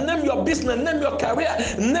yourself, name your business, name your career,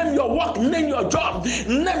 name your work, name your job,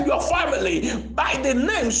 name your family by the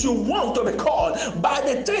names you want to be called, by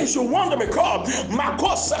the things you want to be called.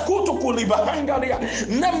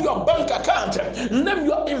 Name your bank account, name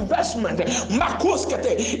your investment.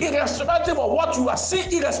 Irrespective of what you are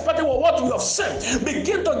seeing, irrespective of what you have seen,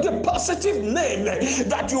 begin to give positive name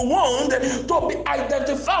that you want to be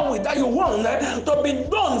identified with, that you want to be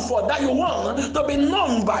known for, that you want to be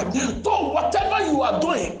known by. So whatever you are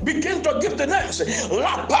doing, begin to give the names.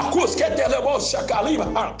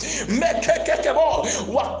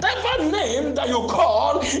 Whatever name that you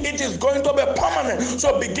call, it is going to be permanent.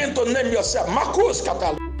 So begin to name yourself.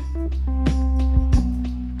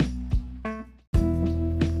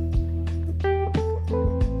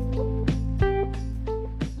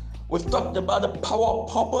 We've talked about the power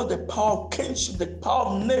of purpose, the power of kinship, the power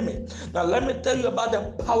of naming. Now let me tell you about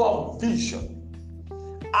the power of vision.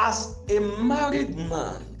 As a married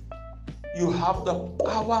man, you have the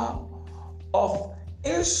power of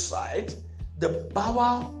insight, the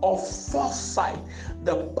power of foresight,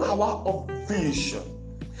 the power of vision,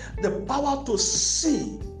 the power to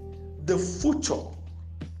see the future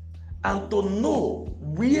and to know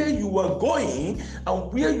where you are going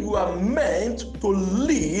and where you are meant to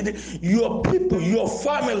lead your people, your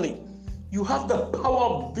family. You have the power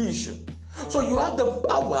of vision. So you have the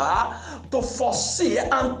power to foresee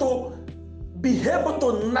and to be able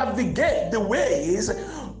to navigate the ways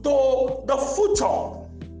to the future.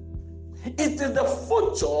 It is the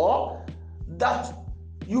future that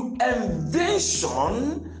you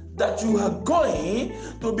envision that you are going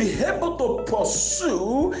to be able to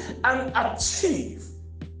pursue and achieve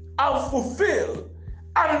and fulfill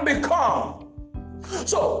and become.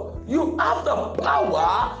 So you have the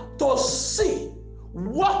power to see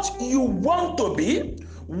what you want to be,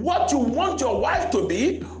 what you want your wife to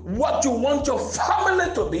be, what you want your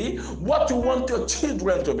family to be, what you want your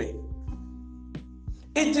children to be.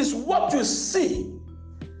 It is what you see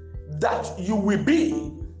that you will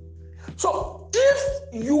be. So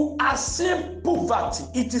if you are seeing poverty,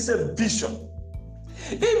 it is a vision.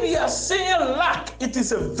 If you are seeing lack, it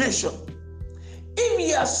is a vision. If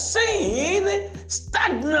you are seeing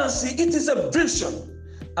stagnancy, it is a vision.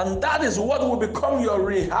 And that is what will become your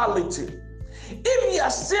reality. If you are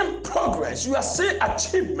seeing progress, you are seeing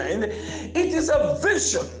achievement, it is a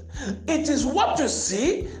vision. It is what you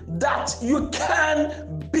see that you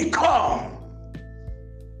can become.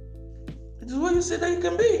 It is what you see that you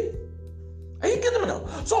can be. Are you getting me now?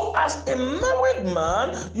 So as a married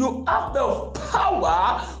man, you have the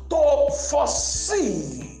power to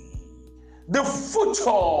foresee the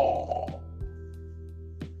future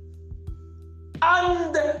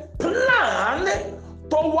and plan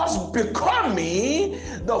towards becoming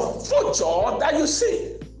the future that you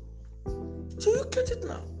see. So you get it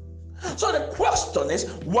now. So the question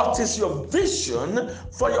is, what is your vision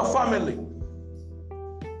for your family?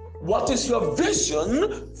 What is your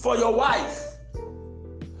vision for your wife?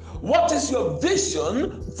 What is your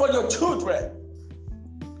vision for your children?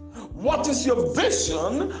 What is your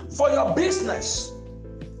vision for your business?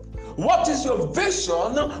 What is your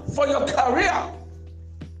vision for your career?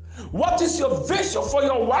 What is your vision for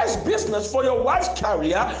your wife's business, for your wife's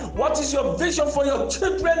career? What is your vision for your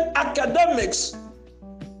children's academics?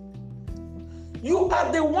 You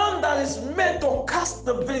are the one that is meant to cast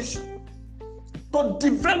the vision, to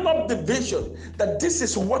develop the vision that this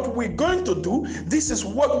is what we're going to do, this is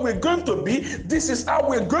what we're going to be, this is how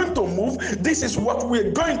we're going to move, this is what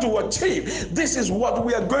we're going to achieve, this is what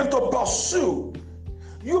we are going to pursue.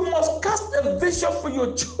 You must cast a vision for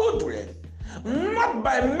your children, not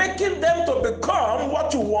by making them to become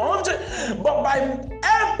what you want, but by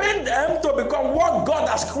helping them to become what God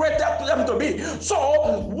has created them to be.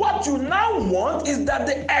 So what you now want is that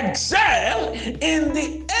they excel in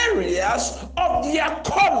the areas of their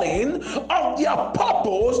calling, of their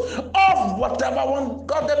purpose, of whatever God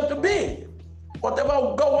wants them to be.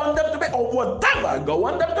 Whatever God wants them to be, or whatever God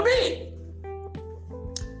wants them to be.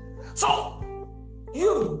 So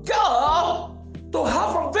you've got to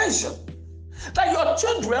have a vision that your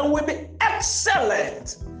children will be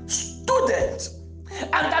excellent students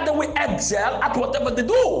and that they will excel at whatever they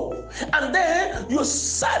do. And then you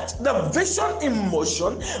set the vision in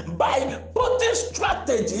motion by putting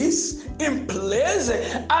strategies in place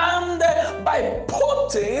and by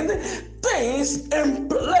putting things in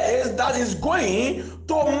place that is going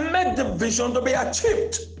to make the vision to be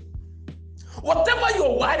achieved. Whatever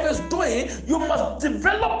your wife is doing, you must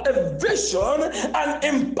develop a vision and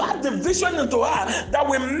impart the vision into her that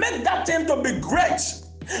will make that thing to be great,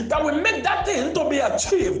 that will make that thing to be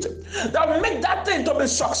achieved, that will make that thing to be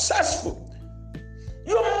successful.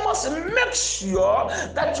 You must make sure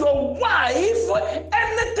that your wife,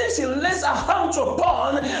 anything she lays her hands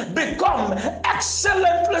upon, become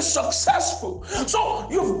excellently successful. So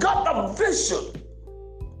you've got a vision.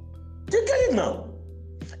 Do you get it now?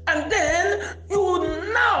 And then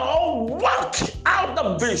you now work out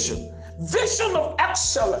the vision of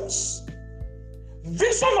excellence,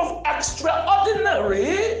 vision of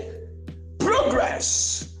extraordinary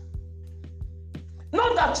progress.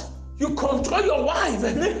 Not that you control your wife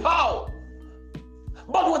anyhow,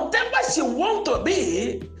 but whatever she wants to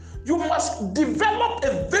be, you must develop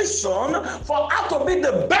a vision for her to be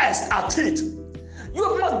the best at it.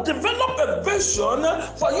 You must develop a vision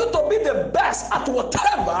for you to be the best at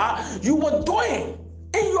whatever you are doing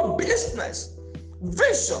in your business.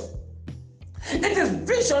 Vision. It is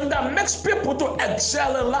vision that makes people to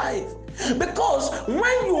excel in life. Because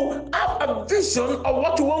when you have a vision of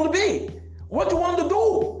what you want to be, what you want to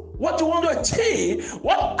do, what you want to achieve,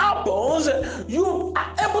 what happens, you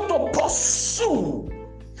are able to pursue.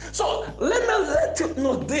 So let me let you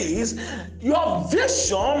know this. Your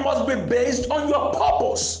vision must be based on your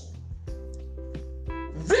purpose.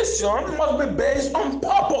 Vision must be based on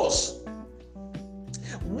purpose.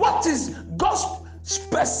 What is God's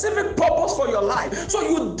specific purpose for your life? So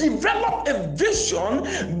you develop a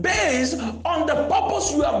vision based on the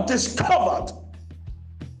purpose you have discovered.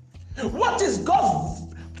 What is God's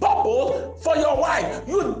purpose for your wife?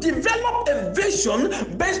 You develop a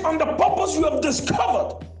vision based on the purpose you have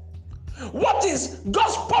discovered. What is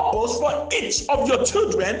God's purpose for each of your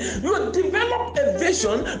children? You develop a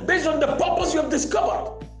vision based on the purpose you have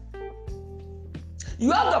discovered.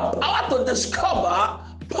 You have the power to discover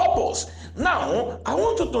purpose. Now, I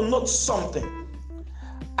want you to note something.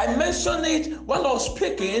 I mentioned it when I was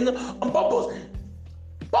speaking on purpose.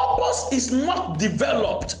 Purpose is not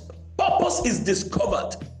developed. Purpose is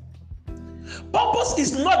discovered. Purpose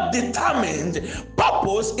is not determined.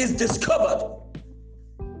 Purpose is discovered.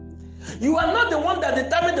 You are not the one that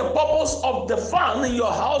determines the purpose of the fan in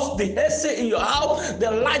your house, the AC in your house, the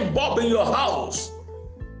light bulb in your house.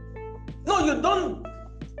 No, you don't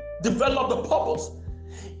develop the purpose.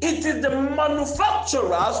 It is the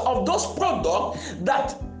manufacturers of those products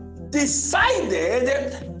that determined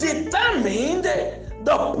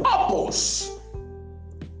the purpose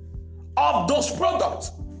of those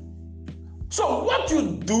products. So what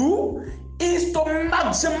you do is to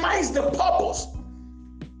maximize the purpose.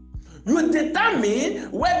 You determine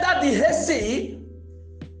whether the AC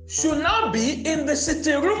should now be in the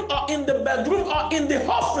sitting room or in the bedroom or in the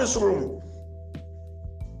office room.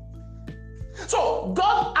 So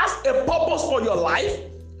God has a purpose for your life.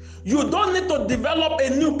 You don't need to develop a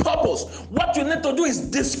new purpose. What you need to do is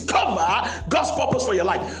discover God's purpose for your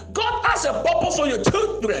life. God has a purpose for your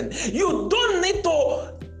children. You don't need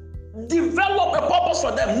to develop a purpose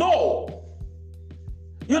for them. No.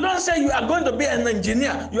 You don't say you are going to be an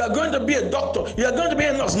engineer, you are going to be a doctor, you are going to be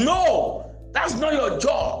a nurse. No, that's not your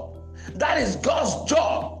job. That is God's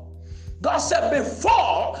job. God said,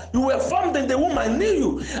 before you were formed in the womb, I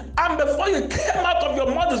knew you. And before you came out of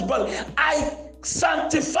your mother's belly, I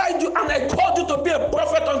sanctified you and I called you to be a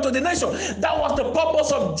prophet unto the nation. That was the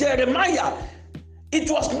purpose of Jeremiah. It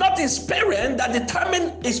was not his parent that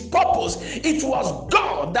determined his purpose. It was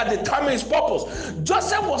God that determined his purpose.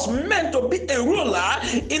 Joseph was meant to be a ruler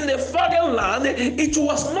in a foreign land. It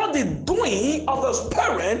was not the doing of his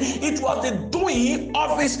parent. It was the doing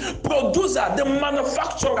of his producer, the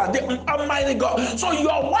manufacturer, the Almighty God. So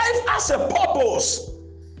your wife has a purpose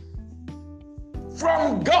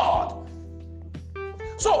from God.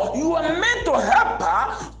 So you are meant to help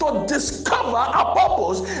her to discover her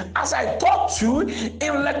purpose. As I taught you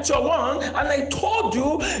in lecture 1, and I told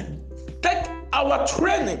you, take our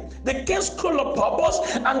training, the King's School of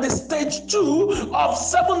Purpose, and the stage 2 of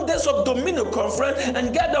 7 days of Dominion Conference,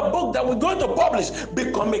 and get the book that we're going to publish,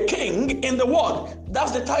 Become a King in the World.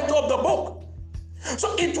 That's the title of the book.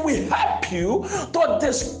 So it will help you to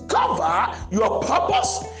discover your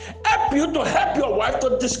purpose, help you to help your wife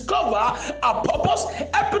to discover her purpose,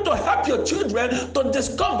 help you to help your children to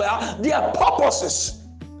discover their purposes.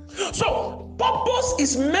 So purpose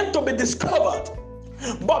is meant to be discovered.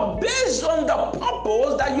 But based on the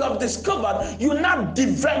purpose that you have discovered, you now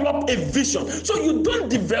develop a vision. So you don't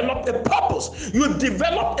develop a purpose, you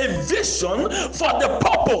develop a vision for the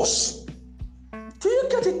purpose. Do you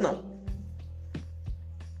get it now?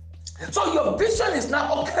 So your vision is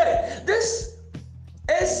now, okay, this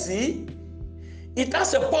AC, it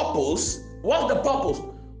has a purpose. What's the purpose?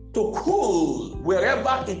 To cool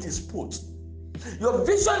wherever it is put. Your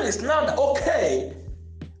vision is now, okay,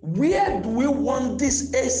 where do we want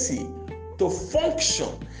this AC to function?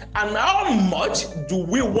 And how much do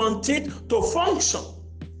we want it to function?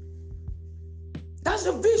 That's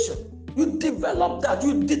the vision. You develop that,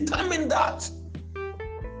 you determine that.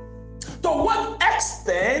 To what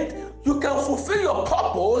extent you can fulfill your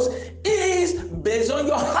purpose is based on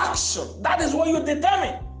your action. That is what you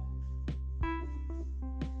determine.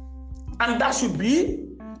 And that should be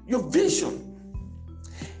your vision.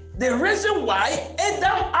 The reason why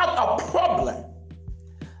Adam had a problem,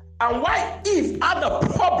 and why Eve had a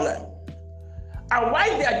problem, and why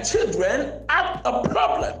their children had a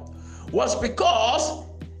problem, was because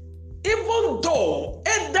even though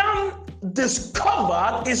Adam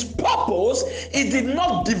discovered his purpose, he did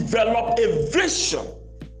not develop a vision.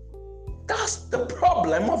 That's the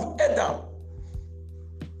problem of Adam.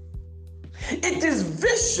 It is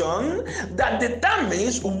vision that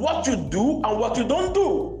determines what you do and what you don't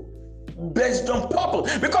do based on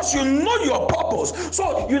purpose, because you know your purpose.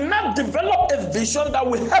 So you now develop a vision that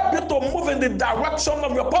will help you to move in the direction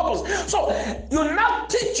of your purpose. So you now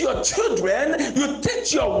teach your children, you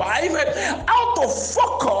teach your wife how to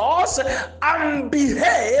focus and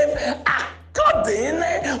behave according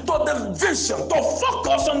to the vision, to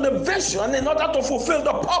focus on the vision in order to fulfill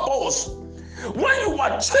the purpose. When you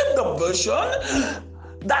achieve the vision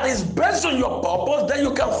that is based on your purpose, then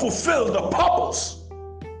you can fulfill the purpose.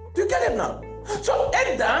 Do you get it now? So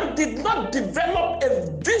Adam did not develop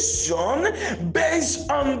a vision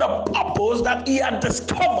based on the purpose that he had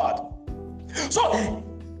discovered. So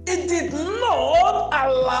He did not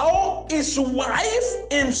allow his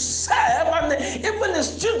wife, himself, and even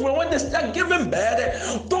his children, when they start giving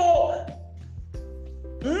birth, to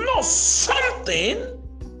know something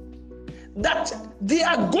that they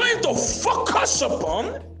are going to focus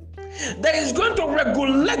upon, that is going to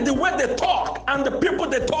regulate the way they talk and the people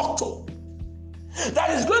they talk to, that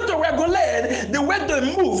is going to regulate the way they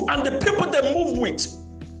move and the people they move with,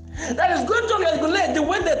 that is going to regulate the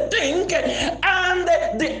way they think and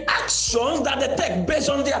the actions that they take based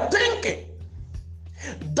on their thinking.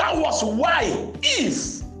 That was why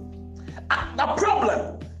Eve had the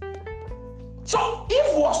problem. So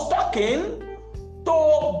Eve was talking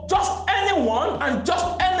to just anyone and just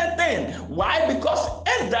anything. Why? Because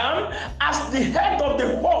Adam, as the head of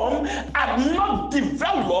the home, had not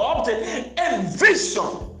developed a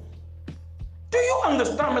vision. Do you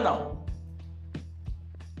understand me now?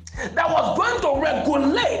 That was going to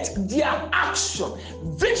regulate their action.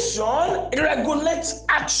 Vision regulates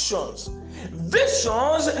actions.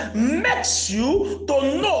 Visions makes you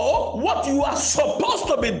to know what you are supposed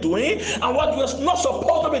to be doing and what you are not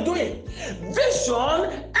supposed to be doing.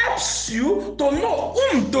 Vision helps you to know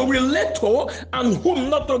whom to relate to and whom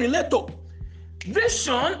not to relate to.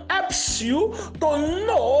 Vision helps you to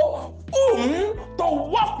know whom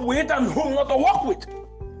to work with and whom not to work with.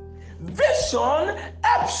 Vision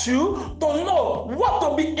helps you to know what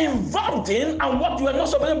to be involved in and what you are not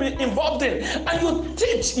supposed to be involved in. And you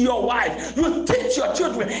teach your wife, you teach your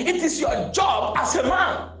children. It is your job as a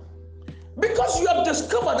man. Because you have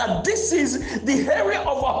discovered that this is the area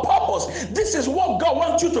of our purpose. This is what God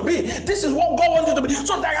wants you to be. This is what God wants you to be.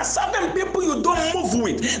 So there are certain people you don't move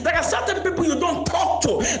with. There are certain people you don't talk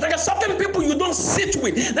to. There are certain people you don't sit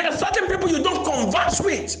with. There are certain people you don't converse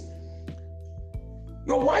with.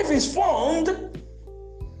 Your wife is found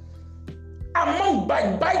among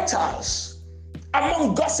backbiters,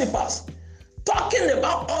 among gossipers, talking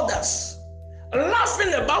about others,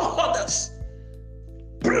 laughing about others,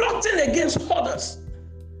 plotting against others.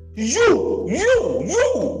 You.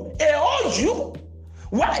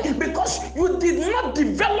 Why? Because you did not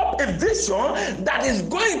develop a vision that is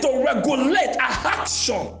going to regulate a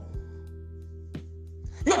action.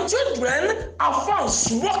 Your children are found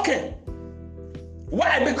smoking.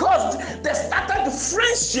 Why? Because they started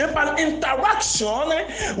friendship and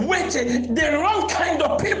interaction with the wrong kind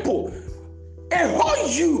of people.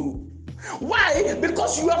 You. Why?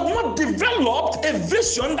 Because you have not developed a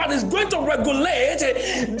vision that is going to regulate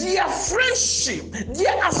their friendship,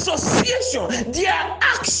 their association, their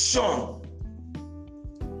action.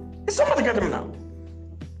 Is somebody getting me now?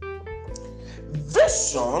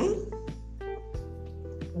 Vision,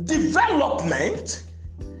 development,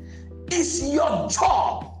 is your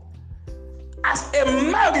job as a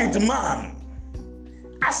married man,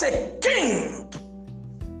 as a king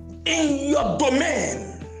in your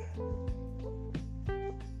domain.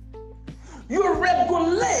 You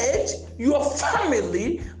regulate your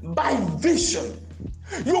family by vision.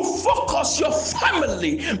 You focus your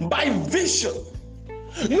family by vision.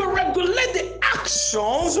 You regulate the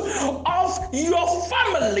actions of your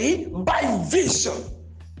family by vision.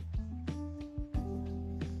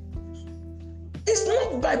 It's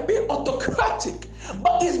not by being autocratic,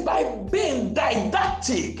 but it's by being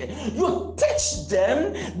didactic. You teach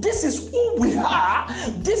them, this is who we are,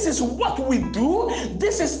 this is what we do,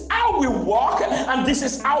 this is how we walk, and this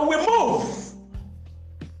is how we move.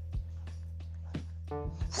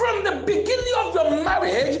 From the beginning of your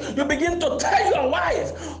marriage, you begin to tell your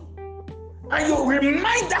wife, and you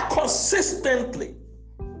remind her consistently.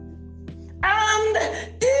 And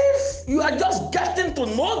if you are just getting to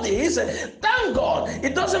know this, thank God.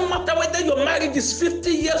 It doesn't matter whether your marriage is 50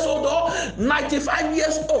 years old or 95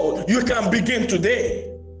 years old. You can begin today.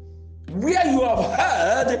 Where you have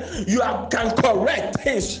heard, can correct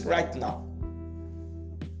things right now.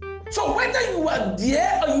 So whether you are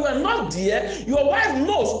there or you are not there, your wife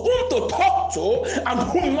knows whom to talk to and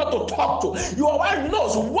whom not to talk to. Your wife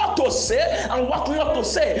knows what to say and what not to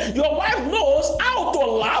say. Your wife knows how to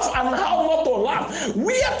laugh and how not to laugh.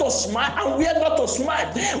 Where to smile and where not to smile.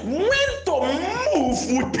 When to move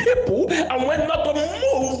with people and when not to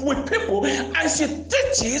move with people. And she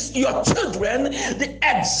teaches your children the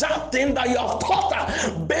exact thing that you have taught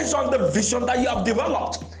her based on the vision that you have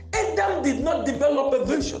developed. Adam did not develop a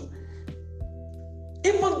vision.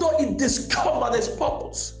 Even though he discovered his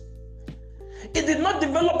purpose, he did not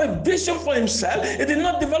develop a vision for himself. He did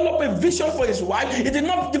not develop a vision for his wife. He did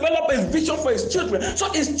not develop a vision for his children.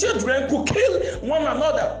 So his children could kill one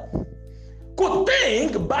another, could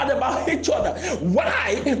think bad about each other.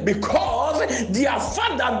 Why? Because their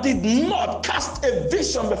father did not cast a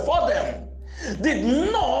vision before them. did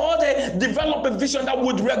not develop a vision that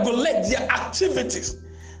would regulate their activities,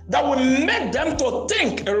 that will make them to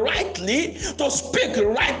think rightly, to speak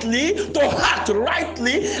rightly, to act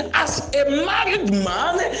rightly. As a married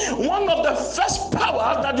man, one of the first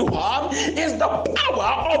powers that you have is the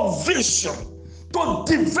power of vision, to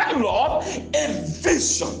develop a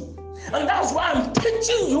vision. And that's why I'm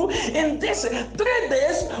teaching you in these 3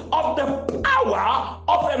 days of the power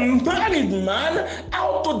of a married man,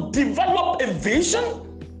 how to develop a vision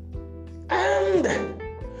and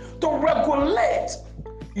to regulate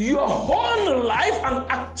your own life and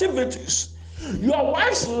activities, your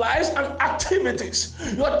wife's life and activities,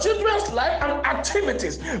 your children's life and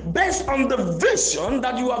activities, based on the vision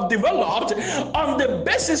that you have developed, on the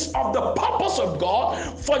basis of the purpose of God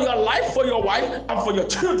for your life, for your wife, and for your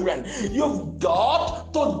children. You've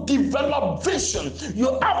got to develop vision.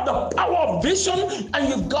 You have the power of vision, and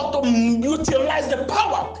you've got to utilize the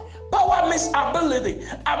power. Power means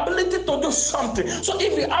ability to do something. So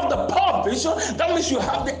if you have the power of vision, that means you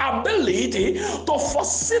have the ability to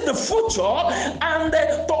foresee the future and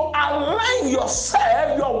to align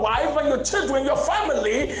yourself, your wife, and your children, your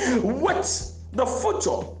family with the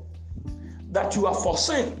future that you are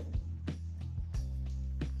foreseeing.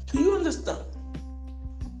 Do you understand?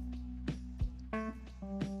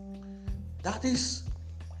 That is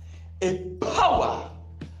a power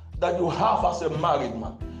that you have as a married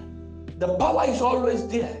man. The power is always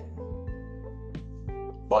there.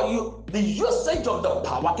 But the usage of the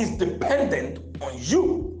power is dependent on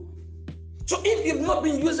you. So if you've not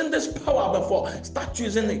been using this power before, start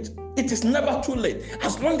using it. It is never too late.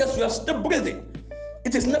 As long as you are still breathing,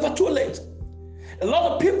 it is never too late. A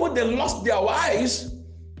lot of people, they lost their wives.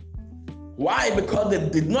 Why? Because they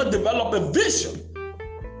did not develop a vision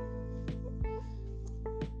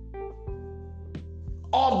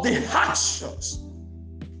of the actions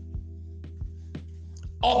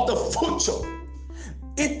of the future.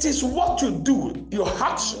 It is what you do, your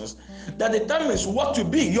actions, that determines what you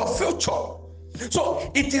be, your future.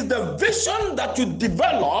 So it is the vision that you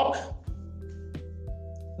develop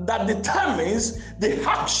that determines the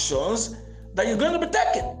actions that you're going to be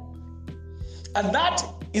taking. And that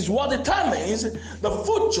is what determines the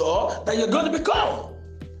future that you're going to become,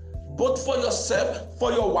 both for yourself,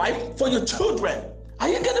 for your wife, for your children. Are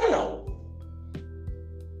you getting me now?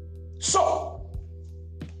 So,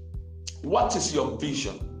 what is your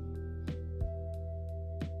vision?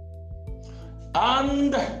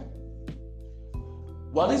 And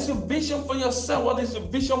what is your vision for yourself? What is your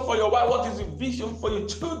vision for your wife? What is your vision for your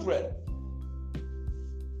children?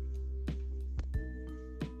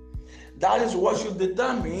 That is what should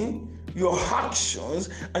determine your actions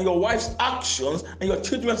and your wife's actions and your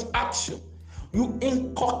children's actions. You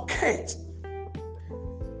inculcate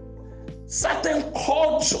certain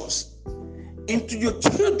cultures into your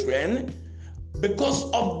children because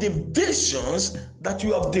of the visions that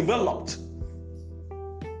you have developed.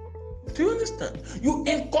 Do you understand? You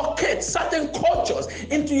inculcate certain cultures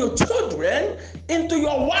into your children, into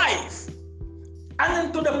your wife, and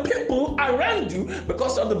into the people around you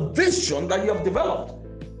because of the vision that you have developed.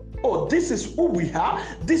 Oh, this is who we are.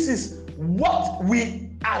 This is what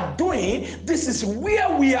we are doing. This is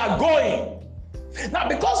where we are going. Now,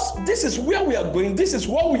 because this is where we are going, this is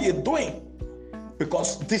what we are doing.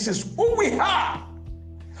 Because this is who we are.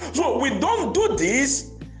 So we don't do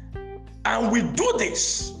this and we do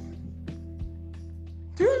this.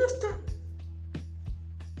 Do you understand?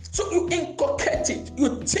 So you inculcate it,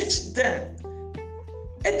 you teach them.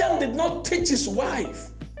 Adam did not teach his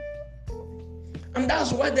wife. And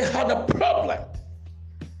that's why they had a problem.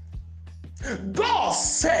 God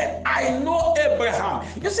said, I know Abraham.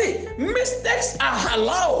 You see, mistakes are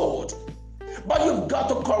allowed, but you've got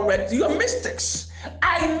to correct your mistakes.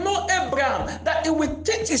 I know Abraham that he will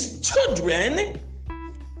teach his children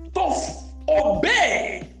to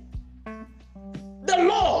obey the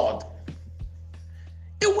Lord.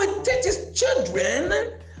 He will teach his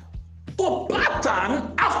children to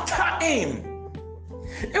pattern after him.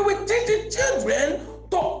 He will teach his children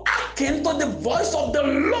to hearken to the voice of the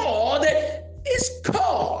Lord is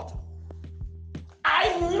God.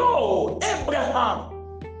 I know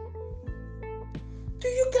Abraham. Do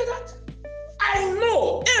you get that? I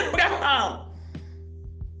know Abraham.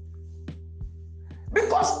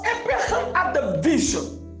 Because Abraham had the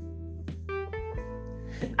vision.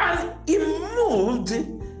 And he moved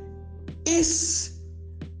his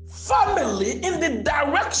family in the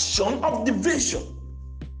direction of the vision.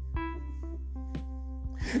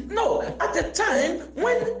 No, at the time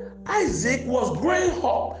when Isaac was growing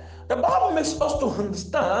up, the Bible makes us to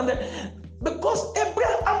understand because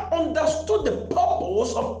Abraham understood the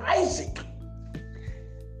purpose of Isaac.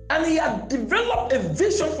 and he had developed a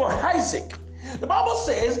vision for Isaac. The Bible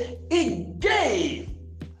says he gave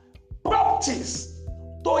properties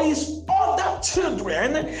to his other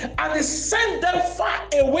children and he sent them far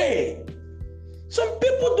away. Some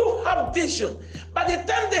people do have vision. By the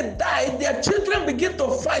time they die, their children begin to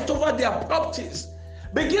fight over their properties,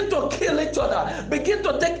 begin to kill each other, begin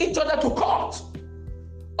to take each other to court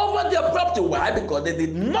over their property. Why? Because they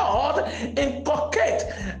did not inculcate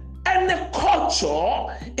any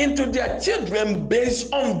culture into their children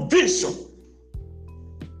based on vision.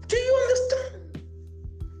 Do you understand?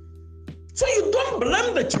 So you don't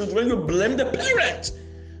blame the children, you blame the parents,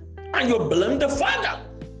 and you blame the father.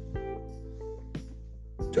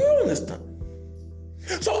 Do you understand?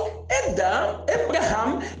 So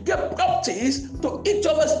Abraham gave properties to each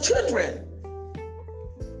of his children.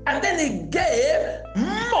 And then he gave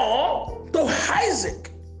more to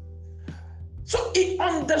Isaac. So he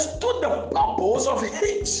understood the purpose of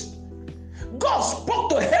each. God spoke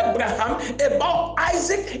to Abraham about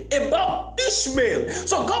Isaac, about Ishmael.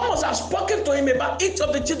 So God must have spoken to him about each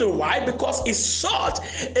of the children. Why? Because he sought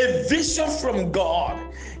a vision from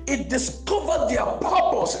God. He discovered their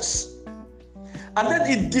purposes. And then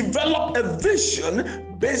he developed a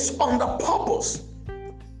vision based on the purpose.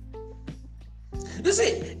 You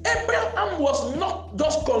see, Abraham was not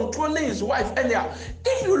just controlling his wife anyhow.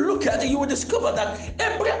 If you look at it, you will discover that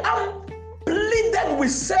Abraham pleaded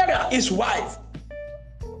with Sarah, his wife.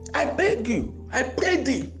 I beg you, I pray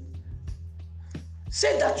thee,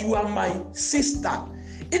 say that you are my sister.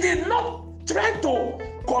 He did not try to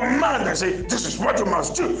command and say, this is what you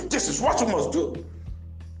must do, this is what you must do.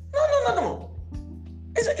 No.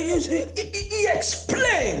 He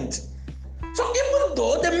explained. So even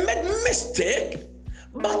though they made mistake,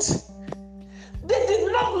 but they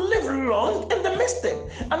did not live long in the mistake.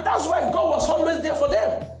 And that's why God was always there for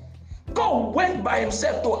them. God went by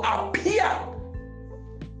himself to appear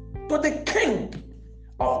to the king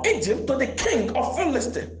of Egypt, to the king of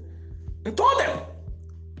Philistine, and told them,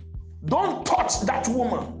 don't touch that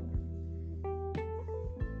woman.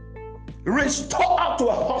 Restore her to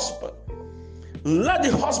her husband. Let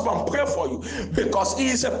the husband pray for you because he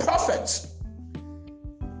is a prophet.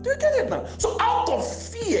 Do you get it now? So out of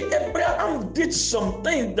fear, Abraham did some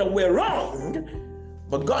things that were wrong,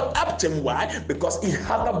 but God helped him. Why? Because he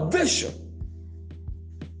had a vision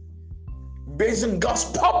based on God's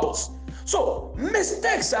purpose. So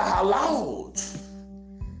mistakes are allowed,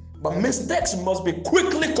 but mistakes must be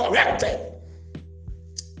quickly corrected.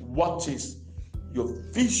 What is your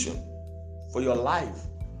vision for your life?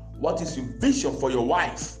 What is your vision for your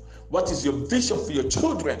wife? What is your vision for your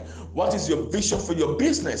children? What is your vision for your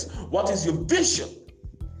business? What is your vision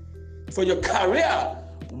for your career?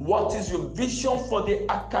 What is your vision for the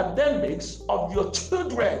academics of your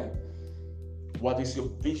children? What is your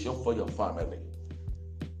vision for your family?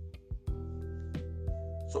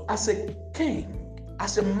 So as a king,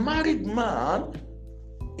 as a married man,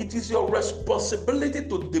 it is your responsibility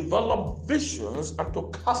to develop visions and to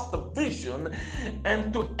cast the vision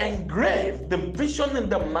and to engrave the vision in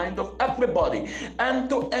the mind of everybody and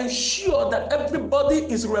to ensure that everybody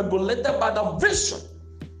is regulated by the vision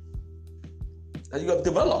that you have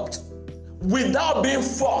developed without being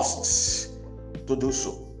forced to do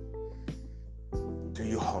so. Do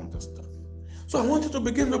you understand? So I want you to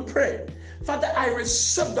begin to pray. Father, I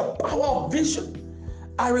receive the power of vision.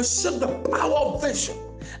 I receive the power of vision.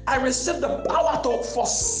 I receive the power to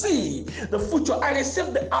foresee the future. I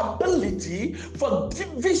receive the ability for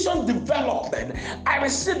vision development. I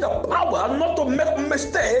receive the power not to make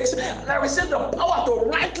mistakes. And I receive the power to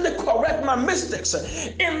rightly correct my mistakes.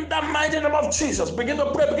 In the mighty name of Jesus. Begin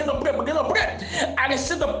to pray, begin to pray, begin to pray. I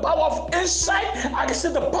receive the power of insight. I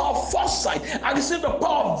receive the power of foresight. I receive the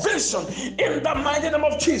power of vision. In the mighty name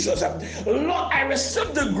of Jesus. Lord, I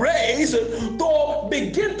receive the grace to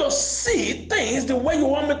begin to see things the way you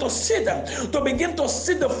want me to see them, to begin to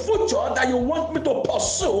see the future that you want me to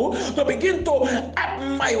pursue, to begin to have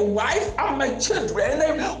my wife and my children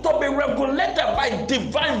to be regulated by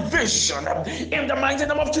divine vision. In the mighty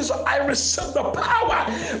name of Jesus, I receive the power.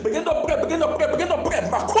 Begin to pray, begin to pray, begin to pray.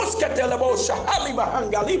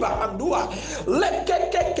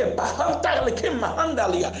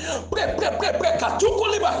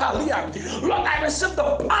 Lord, I receive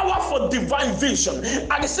the power for divine vision.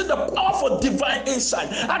 I receive the power for divine insight.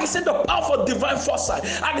 I receive the power for divine foresight.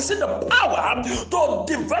 I receive the power to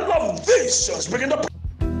develop visions. Begin to